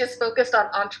 which is focused on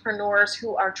entrepreneurs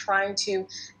who are trying to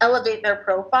elevate their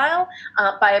profile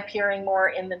by appearing more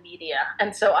in the media.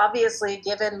 And so obviously,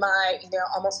 given my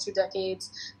almost 2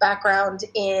 decades background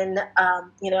in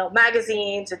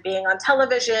magazines and being on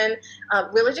television,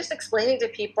 really just explaining to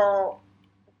people,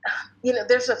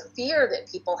 there's a fear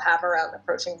that people have around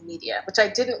approaching the media, which I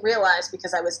didn't realize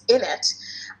because I was in it.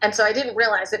 And so I didn't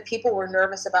realize that people were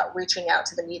nervous about reaching out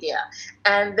to the media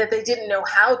and that they didn't know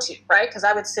how to, right? Because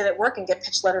I would sit at work and get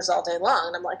pitch letters all day long.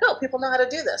 And I'm like, oh, people know how to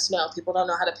do this. No, people don't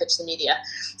know how to pitch the media.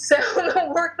 So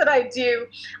the work that I do,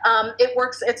 it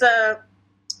works. It's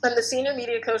I'm the senior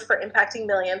media coach for Impacting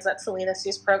Millions. That's Selena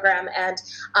Sue's program. And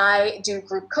I do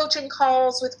group coaching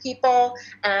calls with people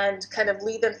and kind of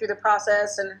lead them through the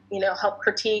process and, help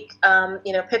critique,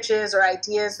 pitches or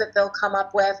ideas that they'll come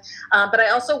up with. But I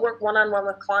also work one-on-one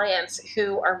with clients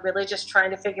who are really just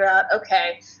trying to figure out,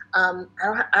 okay, I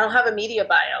don't have a media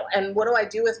bio, and what do I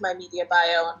do with my media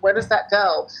bio, and where does that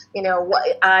go?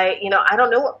 I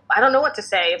don't know what to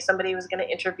say if somebody was going to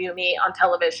interview me on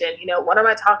television. What are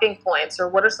my talking points, or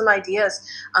what are some ideas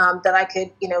that I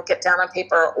could get down on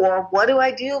paper, or what do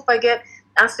I do if I get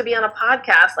asked to be on a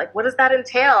podcast? Like, what does that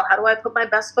entail? How do I put my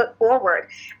best foot forward?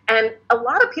 And a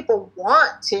lot of people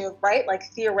want to, right, like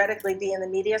theoretically be in the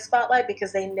media spotlight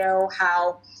because they know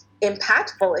how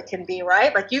impactful it can be,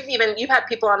 right? Like you've had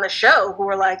people on the show who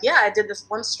were like, yeah, I did this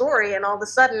one story and all of a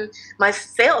sudden my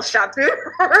sales shot through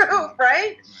the roof,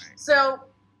 right? So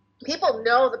people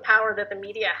know the power that the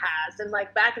media has. And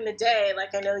like back in the day,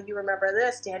 like I know you remember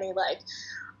this, Danny, like,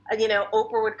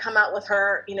 Oprah would come out with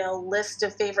her, list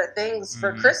of favorite things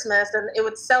for Christmas, and it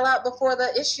would sell out before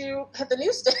the issue hit the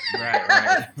newsstand.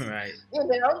 Right.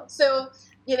 So,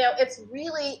 it's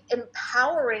really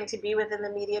empowering to be within the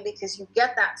media because you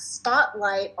get that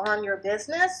spotlight on your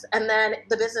business, and then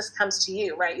the business comes to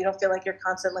you, right? You don't feel like you're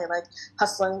constantly like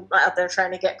hustling out there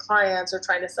trying to get clients or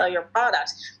trying to sell your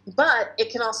product. But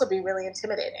it can also be really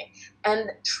intimidating.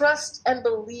 And trust and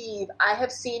believe, I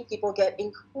have seen people get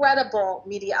incredible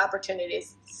media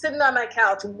opportunities sitting on my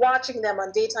couch, watching them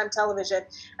on daytime television.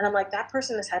 And I'm like, that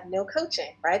person has had no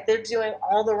coaching, right? They're doing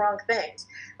all the wrong things.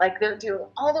 Like they're doing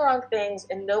all the wrong things,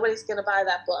 and nobody's going to buy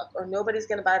that book or nobody's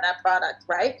going to buy that product,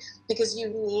 right? Because you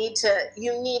need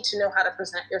to know how to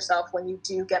present yourself when you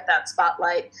do get that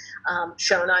spotlight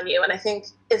shown on you. And I think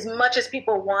as much as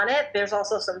people want it, there's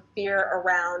also some fear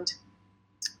around,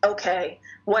 okay,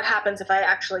 what happens if I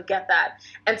actually get that?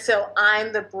 And so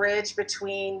I'm the bridge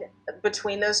between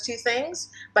those two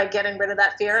things by getting rid of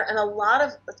that fear. And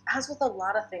as with a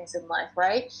lot of things in life,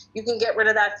 right? You can get rid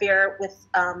of that fear with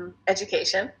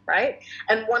education, right?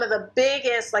 And one of the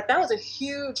biggest, like that was a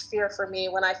huge fear for me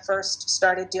when I first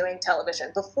started doing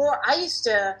television. Before, I used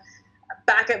to,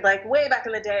 way back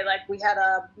in the day, like we had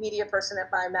a media person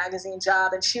at my magazine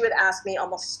job, and she would ask me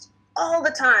almost all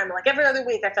the time, like every other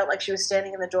week, I felt like she was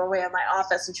standing in the doorway of my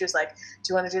office and she was like, do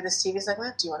you want to do this TV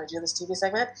segment? Do you want to do this TV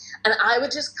segment? And I would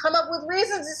just come up with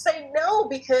reasons to say no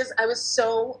because I was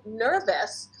so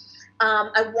nervous.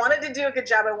 I wanted to do a good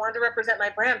job. I wanted to represent my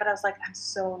brand, but I was like, I'm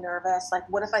so nervous. Like,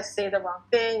 what if I say the wrong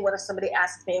thing? What if somebody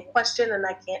asks me a question and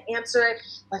I can't answer it?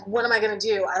 Like, what am I going to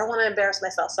do? I don't want to embarrass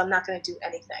myself, so I'm not going to do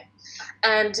anything.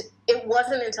 And it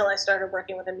wasn't until I started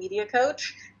working with a media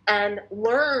coach and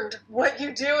learned what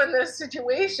you do in those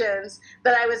situations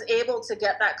that I was able to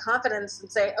get that confidence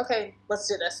and say, okay, let's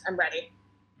do this. I'm ready.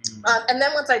 And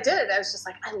then once I did it, I was just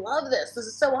like, I love this. This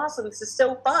is so awesome. This is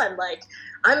so fun. Like,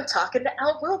 I'm talking to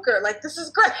Al Roker. Like, this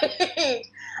is great.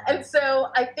 And so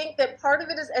I think that part of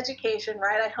it is education,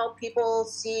 right? I help people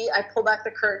see, I pull back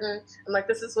the curtain. I'm like,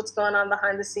 this is what's going on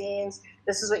behind the scenes.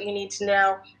 This is what you need to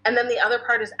know. And then the other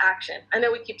part is action. I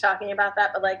know we keep talking about that,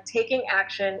 but like taking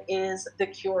action is the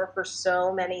cure for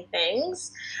so many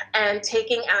things. And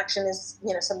taking action is,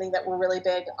 something that we're really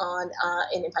big on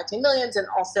in Impacting Millions and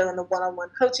also in the one-on-one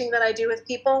coaching that I do with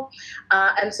people.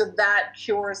 And so that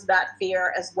cures that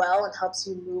fear as well and helps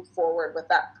you move forward with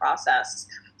that process.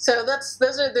 So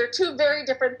they're two very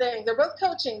different things. They're both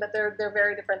coaching, but they're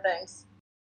very different things.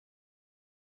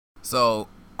 So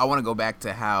I want to go back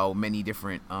to how many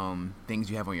different things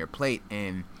you have on your plate,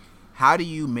 and how do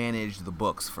you manage the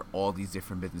books for all these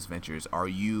different business ventures? Are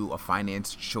you a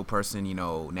financial person,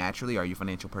 naturally? Are you a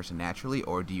financial person naturally,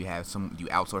 or do you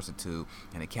outsource it to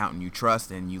an accountant you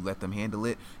trust and you let them handle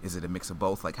it? Is it a mix of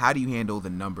both? Like, how do you handle the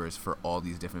numbers for all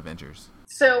these different ventures?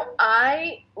 So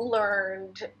I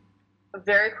learned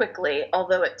very quickly,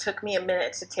 although it took me a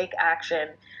minute to take action,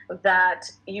 that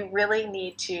you really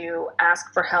need to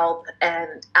ask for help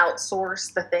and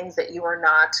outsource the things that you are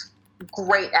not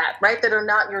great at, right? That are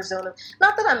not your zone of,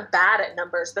 not that I'm bad at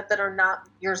numbers, but that are not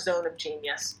your zone of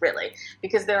genius, really.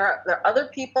 Because there are other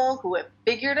people who have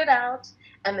figured it out,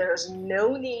 and there's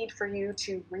no need for you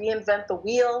to reinvent the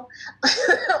wheel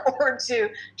or to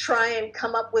try and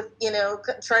come up with,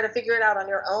 try to figure it out on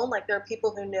your own. Like, there are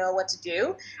people who know what to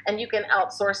do, and you can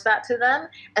outsource that to them,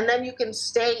 and then you can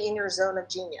stay in your zone of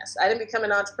genius. I didn't become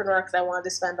an entrepreneur because I wanted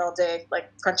to spend all day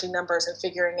like crunching numbers and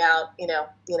figuring out,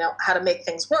 how to make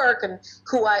things work and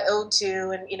who I owe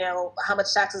to and, how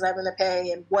much taxes I'm going to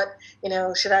pay and what,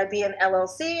 should I be an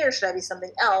LLC or should I be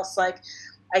something else? Like,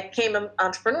 I became an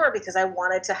entrepreneur because I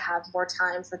wanted to have more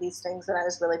time for these things that I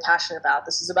was really passionate about.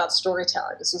 This was about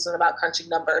storytelling. This wasn't about crunching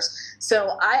numbers.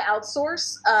 So I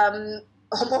outsource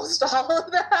almost all of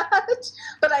that,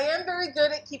 but I am very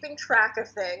good at keeping track of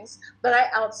things. But I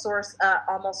outsource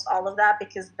almost all of that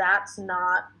because that's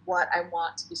not what I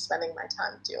want to be spending my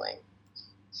time doing.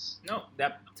 No,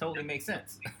 that totally makes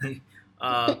sense.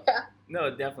 Yeah. No,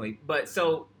 definitely. But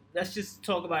so let's just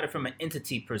talk about it from an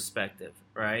entity perspective,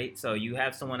 right? So you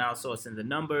have someone outsourcing the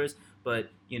numbers, but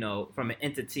from an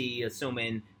entity,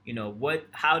 assuming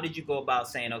how did you go about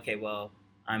saying, okay, well,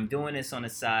 I'm doing this on the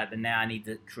side, but now I need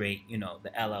to create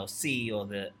the LLC or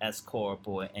the S corp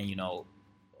and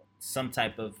some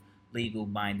type of legal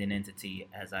binding entity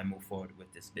as I move forward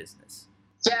with this business.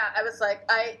 Yeah, I was like,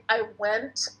 I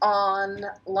went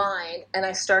online and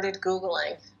I started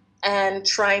Googling and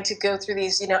trying to go through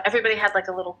these, everybody had like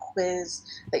a little quiz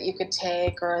that you could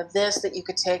take or this that you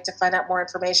could take to find out more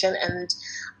information. And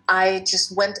I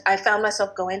found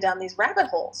myself going down these rabbit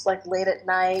holes like late at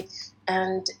night.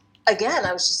 And again,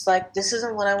 I was just like, this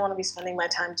isn't what I want to be spending my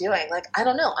time doing. Like, I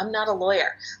don't know. I'm not a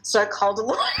lawyer. So I called a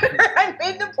lawyer. I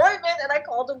made an appointment and I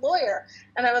called a lawyer.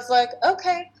 And I was like,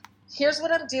 okay, here's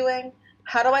what I'm doing.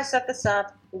 How do I set this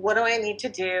up? What do I need to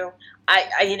do?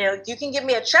 You can give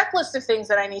me a checklist of things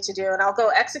that I need to do, and I'll go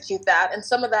execute that. And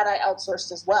some of that I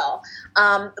outsourced as well.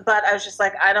 But I was just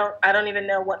like, I don't even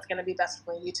know what's going to be best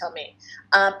for me. You tell me,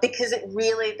 because it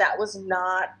really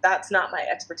that's not my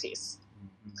expertise.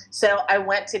 So I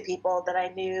went to people that I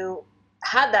knew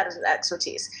had that as an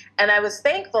expertise, and I was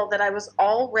thankful that I was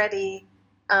already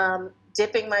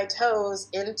dipping my toes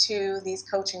into these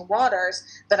coaching waters,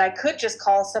 that I could just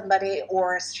call somebody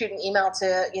or shoot an email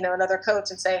to another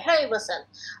coach and say, hey, listen,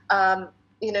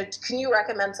 can you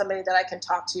recommend somebody that I can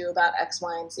talk to about X,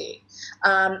 Y, and Z?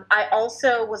 I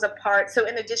also was a part, so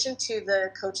in addition to the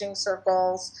coaching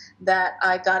circles that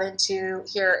I got into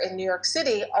here in New York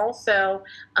City, also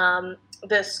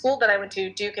the school that I went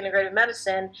to, Duke Integrative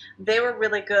Medicine, they were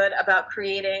really good about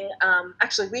creating,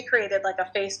 actually we created like a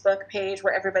Facebook page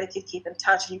where everybody could keep in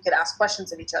touch and you could ask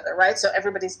questions of each other, right? So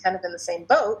everybody's kind of in the same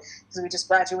boat because we just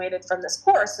graduated from this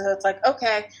course. So it's like,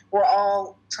 okay, we're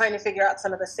all trying to figure out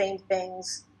some of the same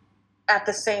things at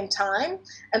the same time.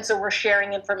 And so we're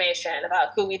sharing information about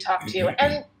who we talk to.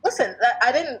 And listen,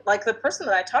 I didn't like the person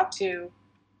that I talked to,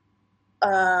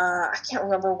 I can't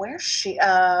remember where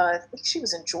I think she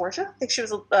was in Georgia. I think she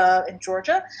was in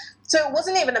Georgia. So it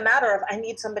wasn't even a matter of I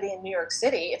need somebody in New York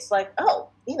City. It's like, oh,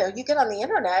 you get on the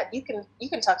internet, you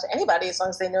can talk to anybody as long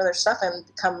as they know their stuff and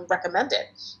become recommended.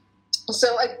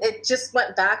 So it just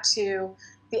went back to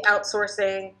the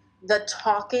outsourcing, the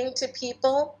talking to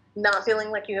people, not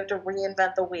feeling like you have to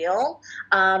reinvent the wheel,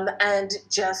 and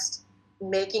just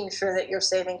making sure that you're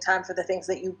saving time for the things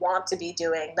that you want to be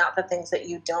doing, not the things that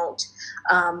you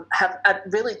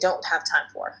really don't have time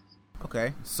for.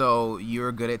 Okay, so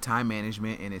you're good at time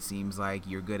management, and it seems like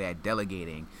you're good at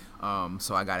delegating.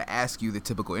 So I got to ask you the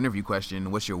typical interview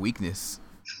question: what's your weakness?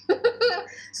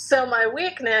 So my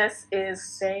weakness is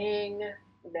saying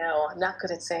no. I'm not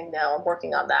good at saying no. I'm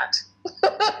working on that.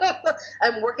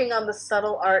 I'm working on the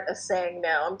subtle art of saying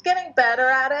no. I'm getting better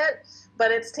at it, but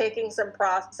it's taking some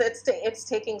process. It's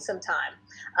taking some time,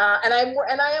 and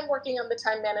I am working on the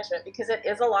time management because it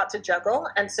is a lot to juggle.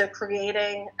 And so I've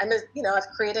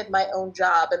created my own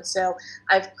job, and so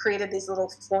I've created these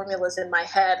little formulas in my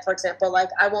head. For example, like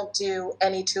I won't do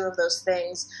any two of those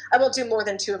things. I won't do more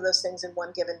than two of those things in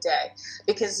one given day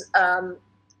because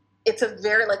it's a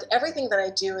very everything that I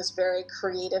do is very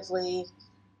creatively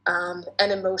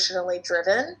and emotionally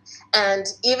driven. And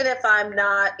even if I'm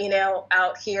not,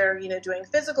 out here, doing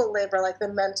physical labor, like the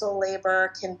mental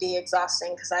labor can be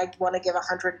exhausting because I want to give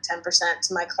 110%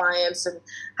 to my clients and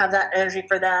have that energy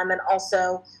for them. And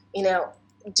also,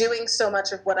 doing so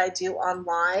much of what I do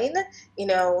online,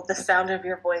 the sound of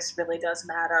your voice really does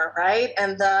matter, right?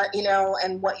 And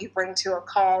and what you bring to a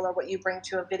call or what you bring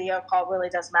to a video call really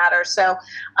does matter. So,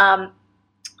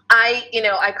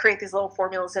 I create these little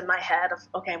formulas in my head of,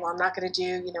 okay, well, I'm not going to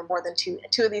do, more than two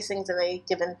of these things in a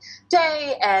given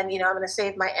day. And, I'm going to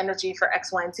save my energy for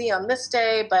X, Y, and Z on this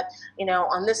day. But,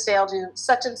 on this day, I'll do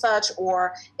such and such.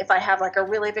 Or if I have like a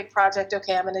really big project,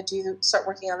 okay, I'm going to start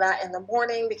working on that in the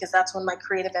morning because that's when my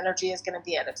creative energy is going to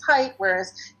be at its height.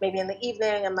 Whereas maybe in the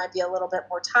evening, I might be a little bit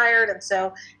more tired. And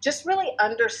so just really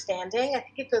understanding, I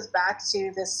think it goes back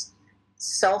to this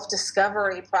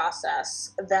self-discovery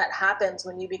process that happens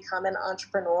when you become an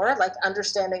entrepreneur, like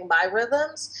understanding my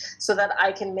rhythms so that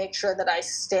I can make sure that I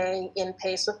stay in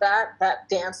pace with that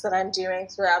dance that I'm doing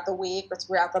throughout the week or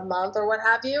throughout the month or what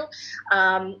have you.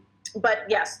 But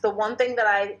yes, the one thing that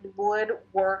I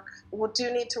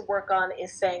do need to work on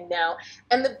is saying no.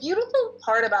 And the beautiful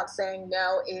part about saying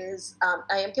no is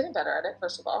I am getting better at it,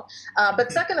 first of all.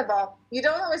 But second of all, you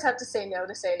don't always have to say no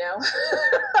to say no.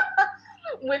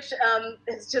 Which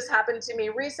has just happened to me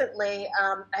recently.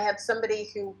 I had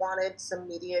somebody who wanted some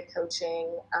media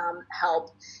coaching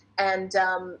help, and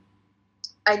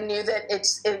I knew that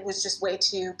it was just way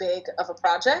too big of a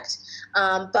project,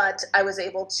 but I was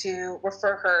able to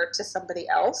refer her to somebody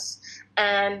else,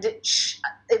 and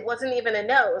it wasn't even a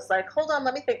no. It was like, hold on,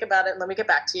 let me think about it, and let me get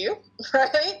back to you,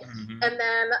 right? Mm-hmm. And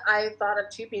then I thought of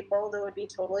 2 people that would be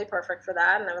totally perfect for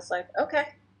that, and I was like, okay.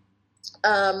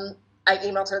 I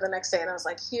emailed her the next day and I was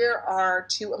like, here are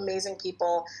 2 amazing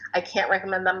people. I can't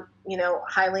recommend them,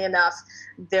 highly enough.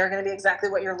 They're going to be exactly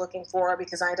what you're looking for,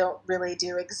 because I don't really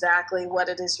do exactly what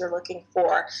it is you're looking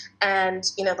for. And,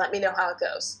 let me know how it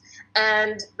goes.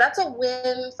 And that's a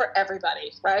win for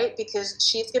everybody, right? Because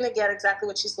she's going to get exactly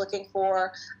what she's looking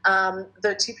for.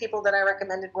 The 2 people that I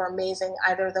recommended were amazing.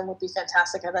 Either of them would be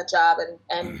fantastic at that job,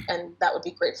 and that would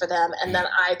be great for them. And then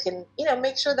I can,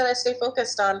 make sure that I stay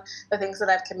focused on the things that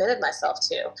I've committed myself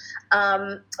to.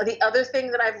 The other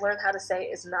thing that I've learned how to say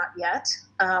is not yet,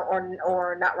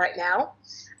 or not right now.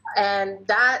 And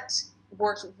that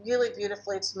worked really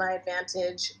beautifully to my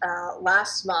advantage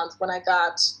last month when I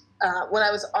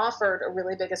was offered a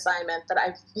really big assignment that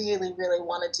I really, really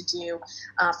wanted to do,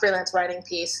 freelance writing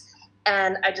piece.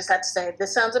 And I just had to say,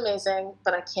 this sounds amazing,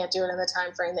 but I can't do it in the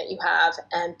time frame that you have.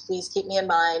 And please keep me in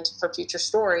mind for future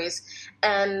stories.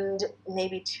 And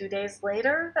maybe 2 days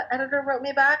later, the editor wrote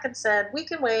me back and said, we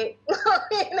can wait.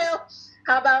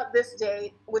 How about this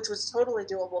date, which was totally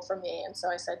doable for me. And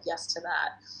so I said yes to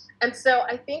that. And so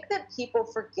I think that people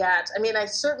forget. I mean, I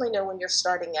certainly know when you're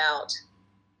starting out,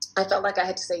 I felt like I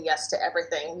had to say yes to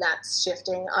everything, and that's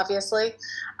shifting, obviously.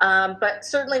 But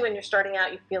certainly when you're starting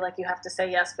out, you feel like you have to say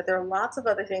yes, but there are lots of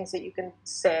other things that you can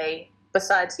say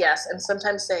besides yes, and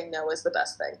sometimes saying no is the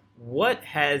best thing. What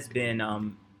has been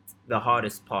the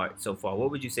hardest part so far?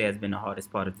 What would you say has been the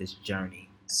hardest part of this journey?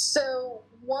 So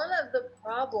one of the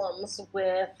problems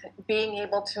with being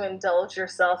able to indulge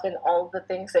yourself in all the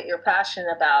things that you're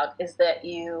passionate about is that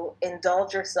you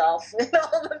indulge yourself in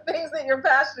all the things that you're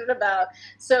passionate about.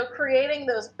 So creating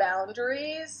those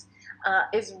boundaries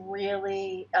is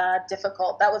really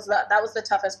difficult. That was the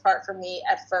toughest part for me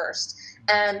at first.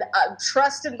 And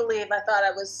trust and believe, I thought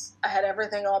I had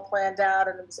everything all planned out,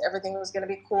 and everything was going to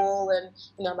be cool. And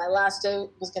my last day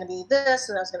was going to be this,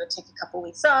 and I was going to take a couple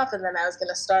weeks off, and then I was going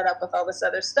to start up with all this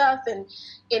other stuff. And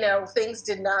things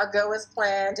did not go as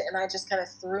planned, and I just kind of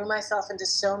threw myself into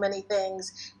so many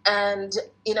things. And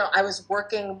I was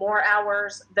working more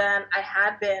hours than I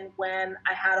had been when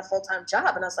I had a full-time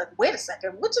job, and I was like, wait a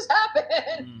second, what just happened?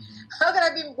 Mm-hmm. How could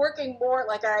I be working more?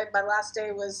 Like my last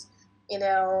day was in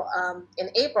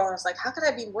April. I was like, how could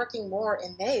I be working more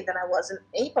in May than I was in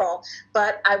April?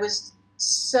 But I was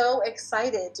so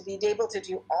excited to be able to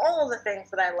do all the things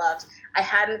that I loved. I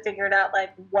hadn't figured out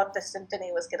like what the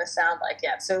symphony was going to sound like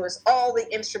yet. So it was all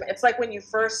the instruments. It's like when you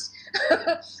first,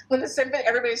 when the symphony,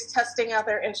 everybody's testing out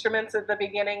their instruments at the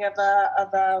beginning of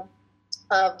the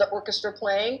orchestra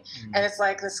playing, and it's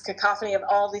like this cacophony of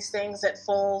all these things at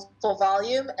full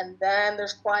volume, and then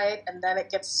there's quiet, and then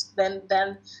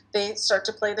then they start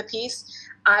to play the piece.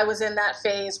 I was in that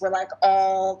phase where like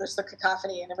there's the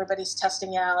cacophony and everybody's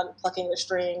testing out and plucking the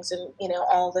strings and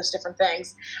all those different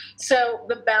things. So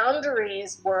the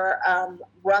boundaries were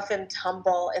rough and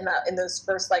tumble in those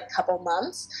first like couple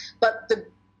months, but the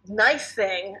nice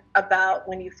thing about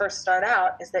when you first start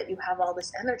out is that you have all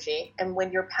this energy, and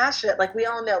when you're passionate, like we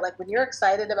all know, like when you're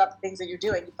excited about the things that you're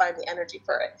doing, you find the energy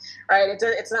for it, right?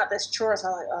 It's not this chore. It's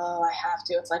not like, oh, I have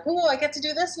to. It's like, oh, I get to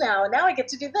do this now, and now I get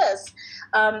to do this.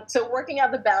 So working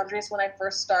out the boundaries when I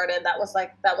first started, that was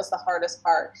the hardest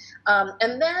part.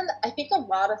 And then I think a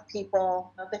lot of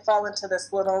people, they fall into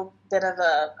this little bit of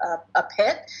a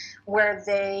pit where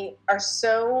they are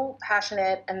so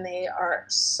passionate and they are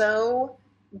so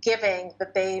giving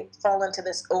that they fall into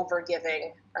this over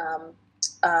giving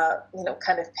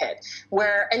kind of pit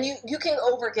where, and you can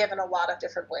overgive in a lot of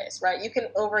different ways, right? You can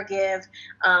overgive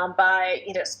by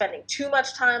spending too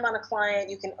much time on a client.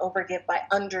 You can overgive by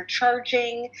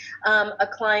undercharging a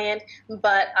client.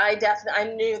 But I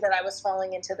knew that I was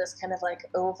falling into this kind of like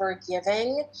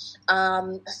overgiving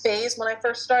phase when I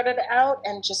first started out,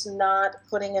 and just not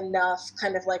putting enough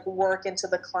kind of like work into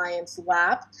the client's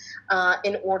lap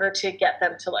in order to get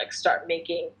them to like start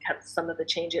making kind of some of the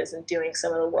changes and doing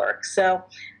some of the work. So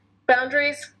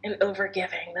boundaries and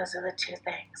overgiving, those are the 2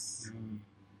 things.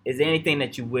 Is there anything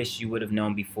that you wish you would have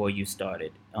known before you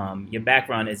started? Your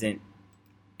background isn't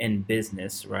in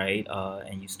business, right?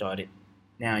 And you started,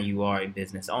 now you are a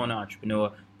business owner,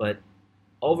 entrepreneur, but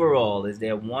overall, is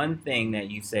there one thing that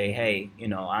you say, hey,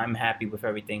 I'm happy with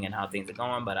everything and how things are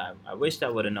going, but I wished I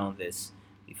would have known this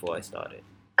before I started?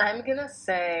 I'm going to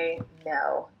say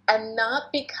no. And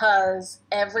not because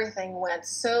everything went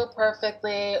so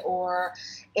perfectly or,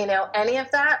 any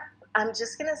of that. I'm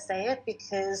just going to say it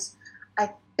because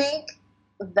I think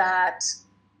that,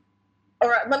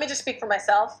 or let me just speak for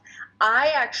myself.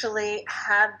 I actually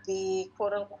had the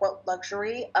quote unquote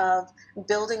luxury of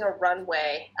building a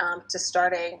runway to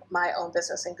starting my own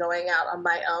business and going out on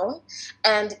my own.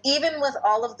 And even with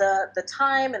all of the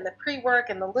time and the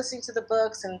pre-work and the listening to the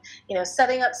books and,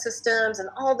 setting up systems and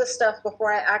all this stuff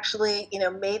before I actually,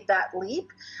 made that leap,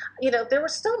 there were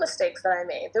still mistakes that I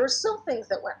made. There were still things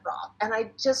that went wrong. And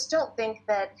I just don't think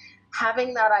that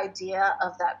having that idea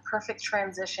of that perfect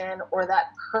transition or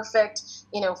that perfect,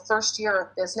 first year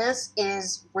of business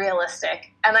is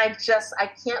realistic. And I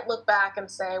can't look back and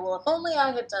say, well, if only I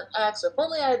had done X, or if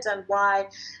only I had done Y,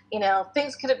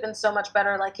 things could have been so much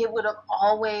better. Like, it would have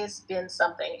always been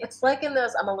something. It's like in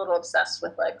those, I'm a little obsessed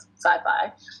with like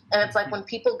sci-fi. And it's like when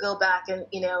people go back and,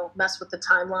 mess with the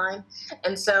timeline.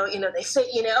 And so, they say,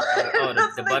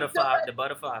 the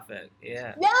butterfly effect.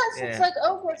 Yeah. Yes. Yeah. It's like,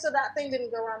 okay, so that thing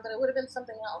didn't go wrong, but it would have been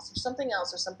something else or something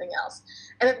else or something else.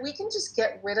 And if we can just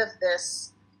get rid of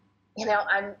this,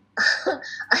 I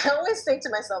always think to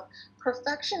myself,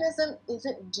 perfectionism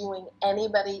isn't doing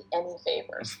anybody any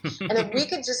favors. And if we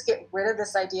could just get rid of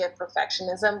this idea of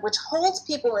perfectionism, which holds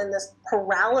people in this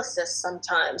paralysis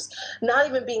sometimes, not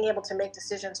even being able to make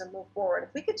decisions or move forward,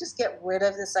 if we could just get rid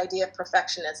of this idea of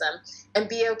perfectionism and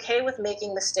be okay with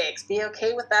making mistakes, be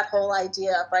okay with that whole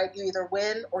idea of, right, you either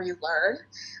win or you learn,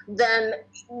 then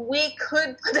we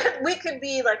could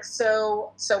be like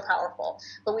so powerful.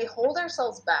 But we hold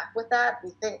ourselves back with that. We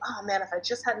think, oh man, if I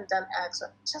just hadn't done X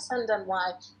or just hadn't done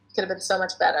Y, it could have been so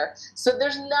much better. So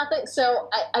there's nothing. So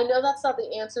I know that's not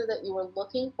the answer that you were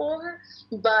looking for,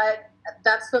 but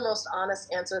that's the most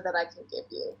honest answer that I can give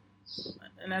you.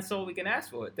 And that's all we can ask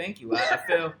for. Thank you. I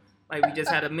feel like we just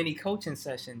had a mini coaching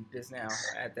session just now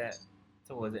at that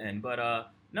towards the end. But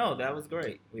no, that was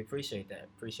great. We appreciate that.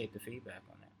 Appreciate the feedback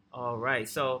on that. All right.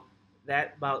 So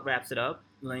that about wraps it up.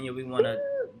 Lynya, we want to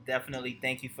definitely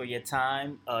thank you for your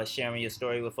time, sharing your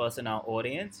story with us and our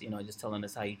audience, just telling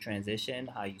us how you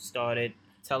transitioned, how you started.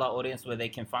 Tell our audience where they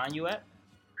can find you at.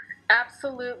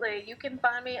 Absolutely. You can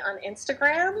find me on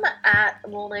Instagram at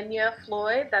Lynya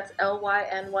Floyd. That's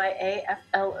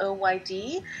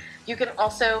LYNYAFLOYD. You can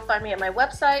also find me at my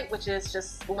website, which is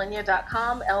just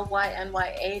lynya.com,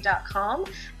 LYNYA.com.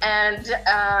 And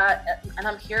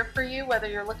I'm here for you, whether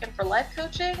you're looking for life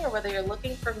coaching or whether you're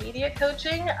looking for media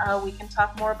coaching. We can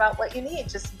talk more about what you need.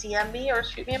 Just DM me or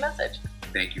shoot me a message.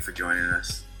 Thank you for joining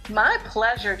us. My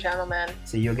pleasure, gentlemen.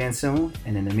 See you again soon.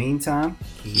 And in the meantime,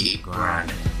 keep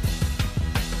grinding.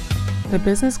 The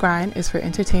Business Grind is for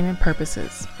entertainment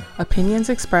purposes. Opinions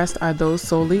expressed are those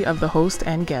solely of the host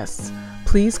and guests.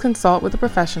 Please consult with a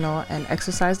professional and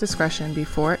exercise discretion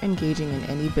before engaging in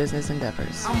any business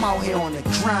endeavors. I'm out here on the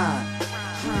grind.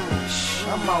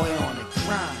 I'm out here on the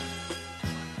grind.